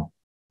fundamentally wrong.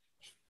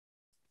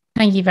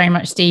 Thank you very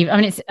much, Steve. I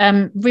mean, it's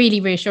really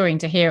reassuring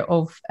to hear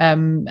of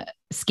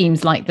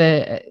schemes like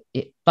the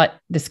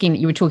scheme that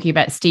you were talking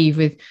about, Steve,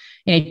 with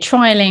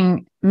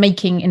trialing,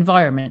 making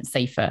environments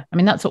safer. I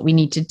mean, that's what we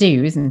need to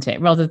do, isn't it?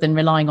 Rather than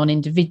relying on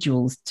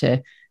individuals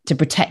to to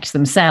protect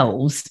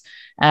themselves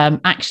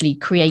actually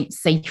create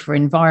safer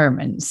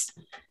environments.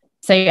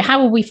 So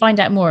how will we find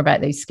out more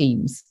about those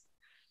schemes?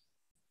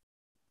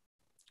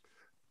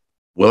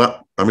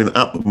 Well, I mean,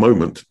 at the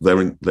moment,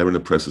 they're in a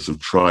process of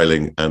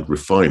trialing and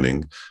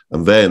refining,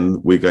 and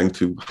then we're going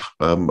to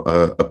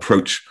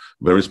approach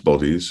various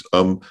bodies,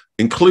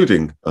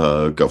 including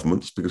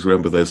governments, because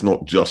remember, there's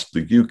not just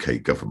the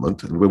UK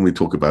government. And when we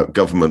talk about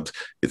government,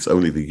 it's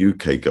only the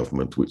UK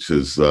government which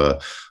has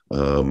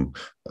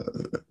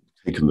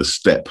taken the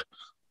step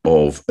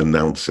of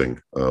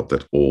announcing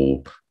that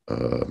all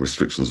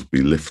restrictions will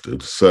be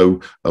lifted. So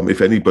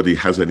if anybody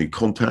has any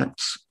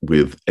contacts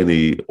with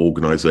any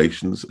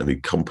organizations, any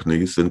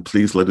companies, then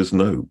please let us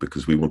know,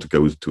 because we want to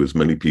go to as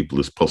many people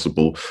as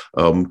possible.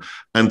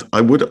 And I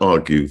would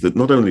argue that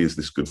not only is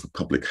this good for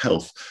public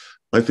health,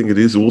 I think it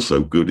is also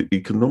good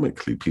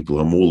economically. People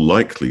are more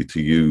likely to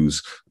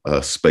use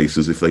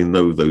spaces if they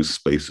know those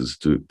spaces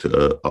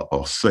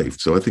are safe.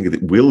 So I think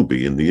it will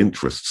be in the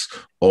interests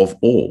of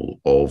all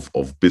of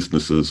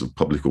businesses, of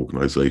public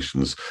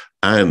organisations,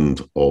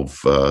 and of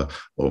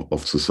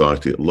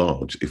society at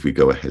large if we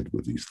go ahead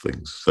with these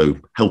things. So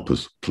help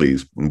us,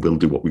 please, and we'll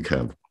do what we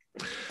can.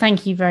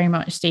 Thank you very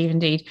much, Steve,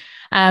 indeed.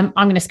 I'm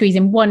going to squeeze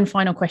in one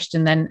final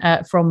question then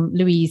from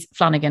Louise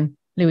Flanagan.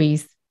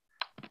 Louise.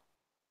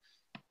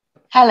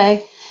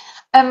 Hello.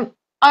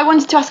 I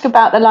wanted to ask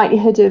about the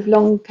likelihood of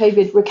long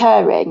COVID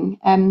recurring.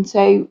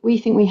 So we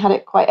think we had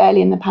it quite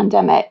early in the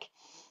pandemic.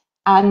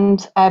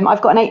 And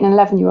I've got an 8 and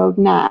 11-year-old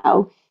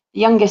now. The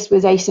youngest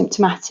was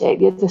asymptomatic.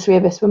 The other 3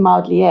 of us were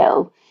mildly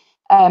ill.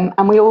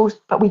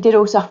 But we did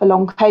all suffer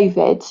long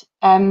COVID.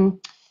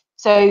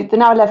 So the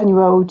now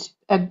 11-year-old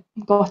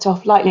got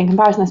off lightly in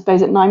comparison, I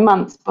suppose, at 9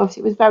 months. But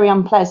obviously, it was very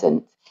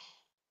unpleasant.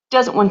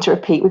 Doesn't want to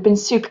repeat. We've been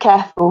super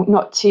careful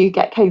not to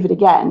get COVID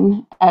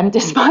again,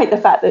 despite the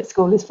fact that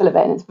school is full of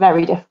it and it's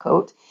very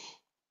difficult.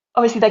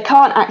 Obviously, they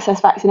can't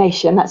access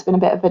vaccination. That's been a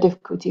bit of a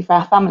difficulty for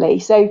our family.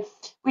 So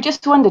we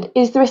just wondered,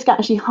 is the risk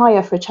actually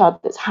higher for a child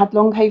that's had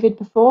long COVID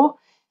before,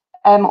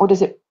 or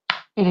does it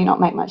really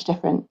not make much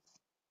difference?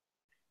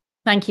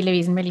 Thank you,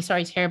 Louise. I'm really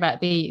sorry to hear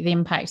about the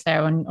impact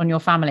there on your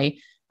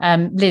family.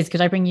 Liz, could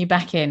I bring you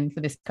back in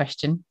for this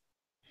question?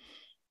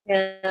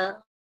 Yeah.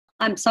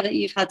 I'm sorry that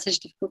you've had such a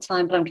difficult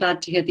time, but I'm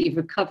glad to hear that you've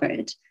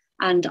recovered.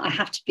 And I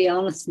have to be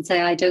honest and say,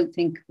 I don't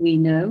think we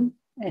know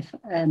if,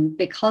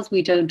 because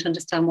we don't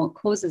understand what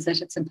causes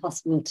it, it's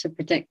impossible to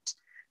predict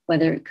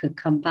whether it could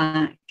come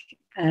back.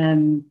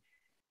 And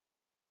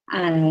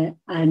I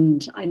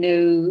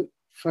know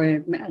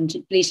and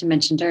Lisa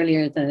mentioned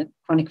earlier, the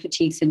chronic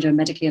fatigue syndrome,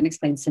 medically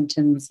unexplained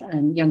symptoms,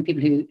 and young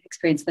people who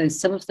experience those,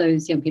 some of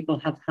those young people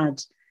have had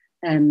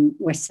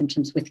worse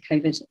symptoms with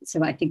COVID.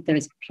 So I think there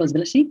is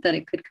plausibility that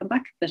it could come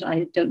back, but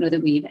I don't know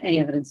that we have any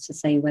evidence to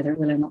say whether it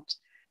will or not.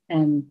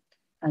 And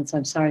so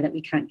I'm sorry that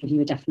we can't give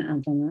you a definite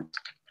answer on that.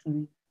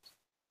 Sorry.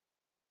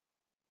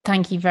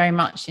 Thank you very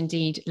much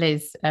indeed,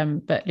 Liz.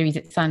 But Louise,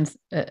 it sounds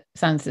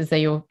as though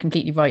you're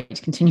completely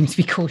right, continuing to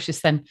be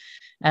cautious then,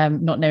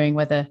 not knowing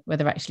whether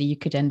actually you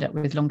could end up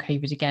with long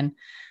COVID again.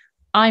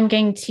 I'm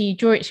going to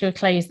draw it to a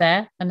close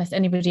there, unless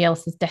anybody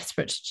else is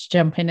desperate to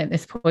jump in at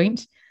this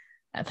point.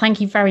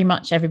 Thank you very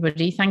much,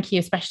 everybody. Thank you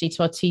especially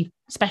to our 2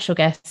 special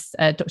guests,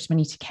 Dr.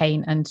 Manita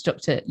Kane and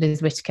Dr.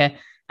 Liz Whittaker,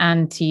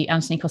 and to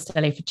Anthony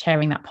Costello for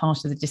chairing that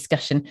part of the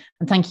discussion.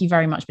 And thank you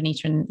very much,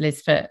 Manita and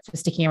Liz, for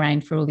sticking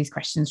around for all these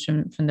questions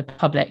from the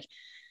public.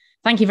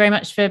 Thank you very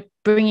much for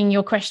bringing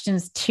your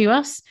questions to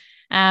us.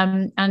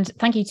 And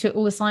thank you to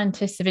all the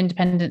scientists of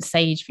Independent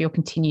Sage for your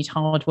continued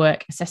hard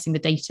work, assessing the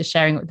data,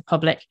 sharing it with the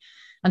public,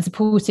 and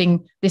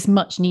supporting this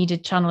much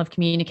needed channel of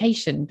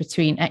communication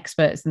between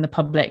experts and the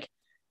public.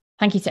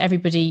 Thank you to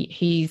everybody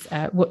who's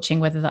watching,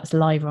 whether that's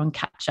live or on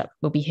catch up.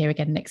 We'll be here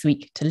again next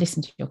week to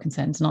listen to your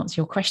concerns and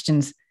answer your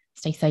questions.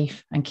 Stay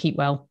safe and keep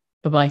well.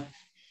 Bye-bye.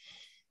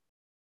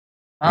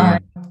 Bye.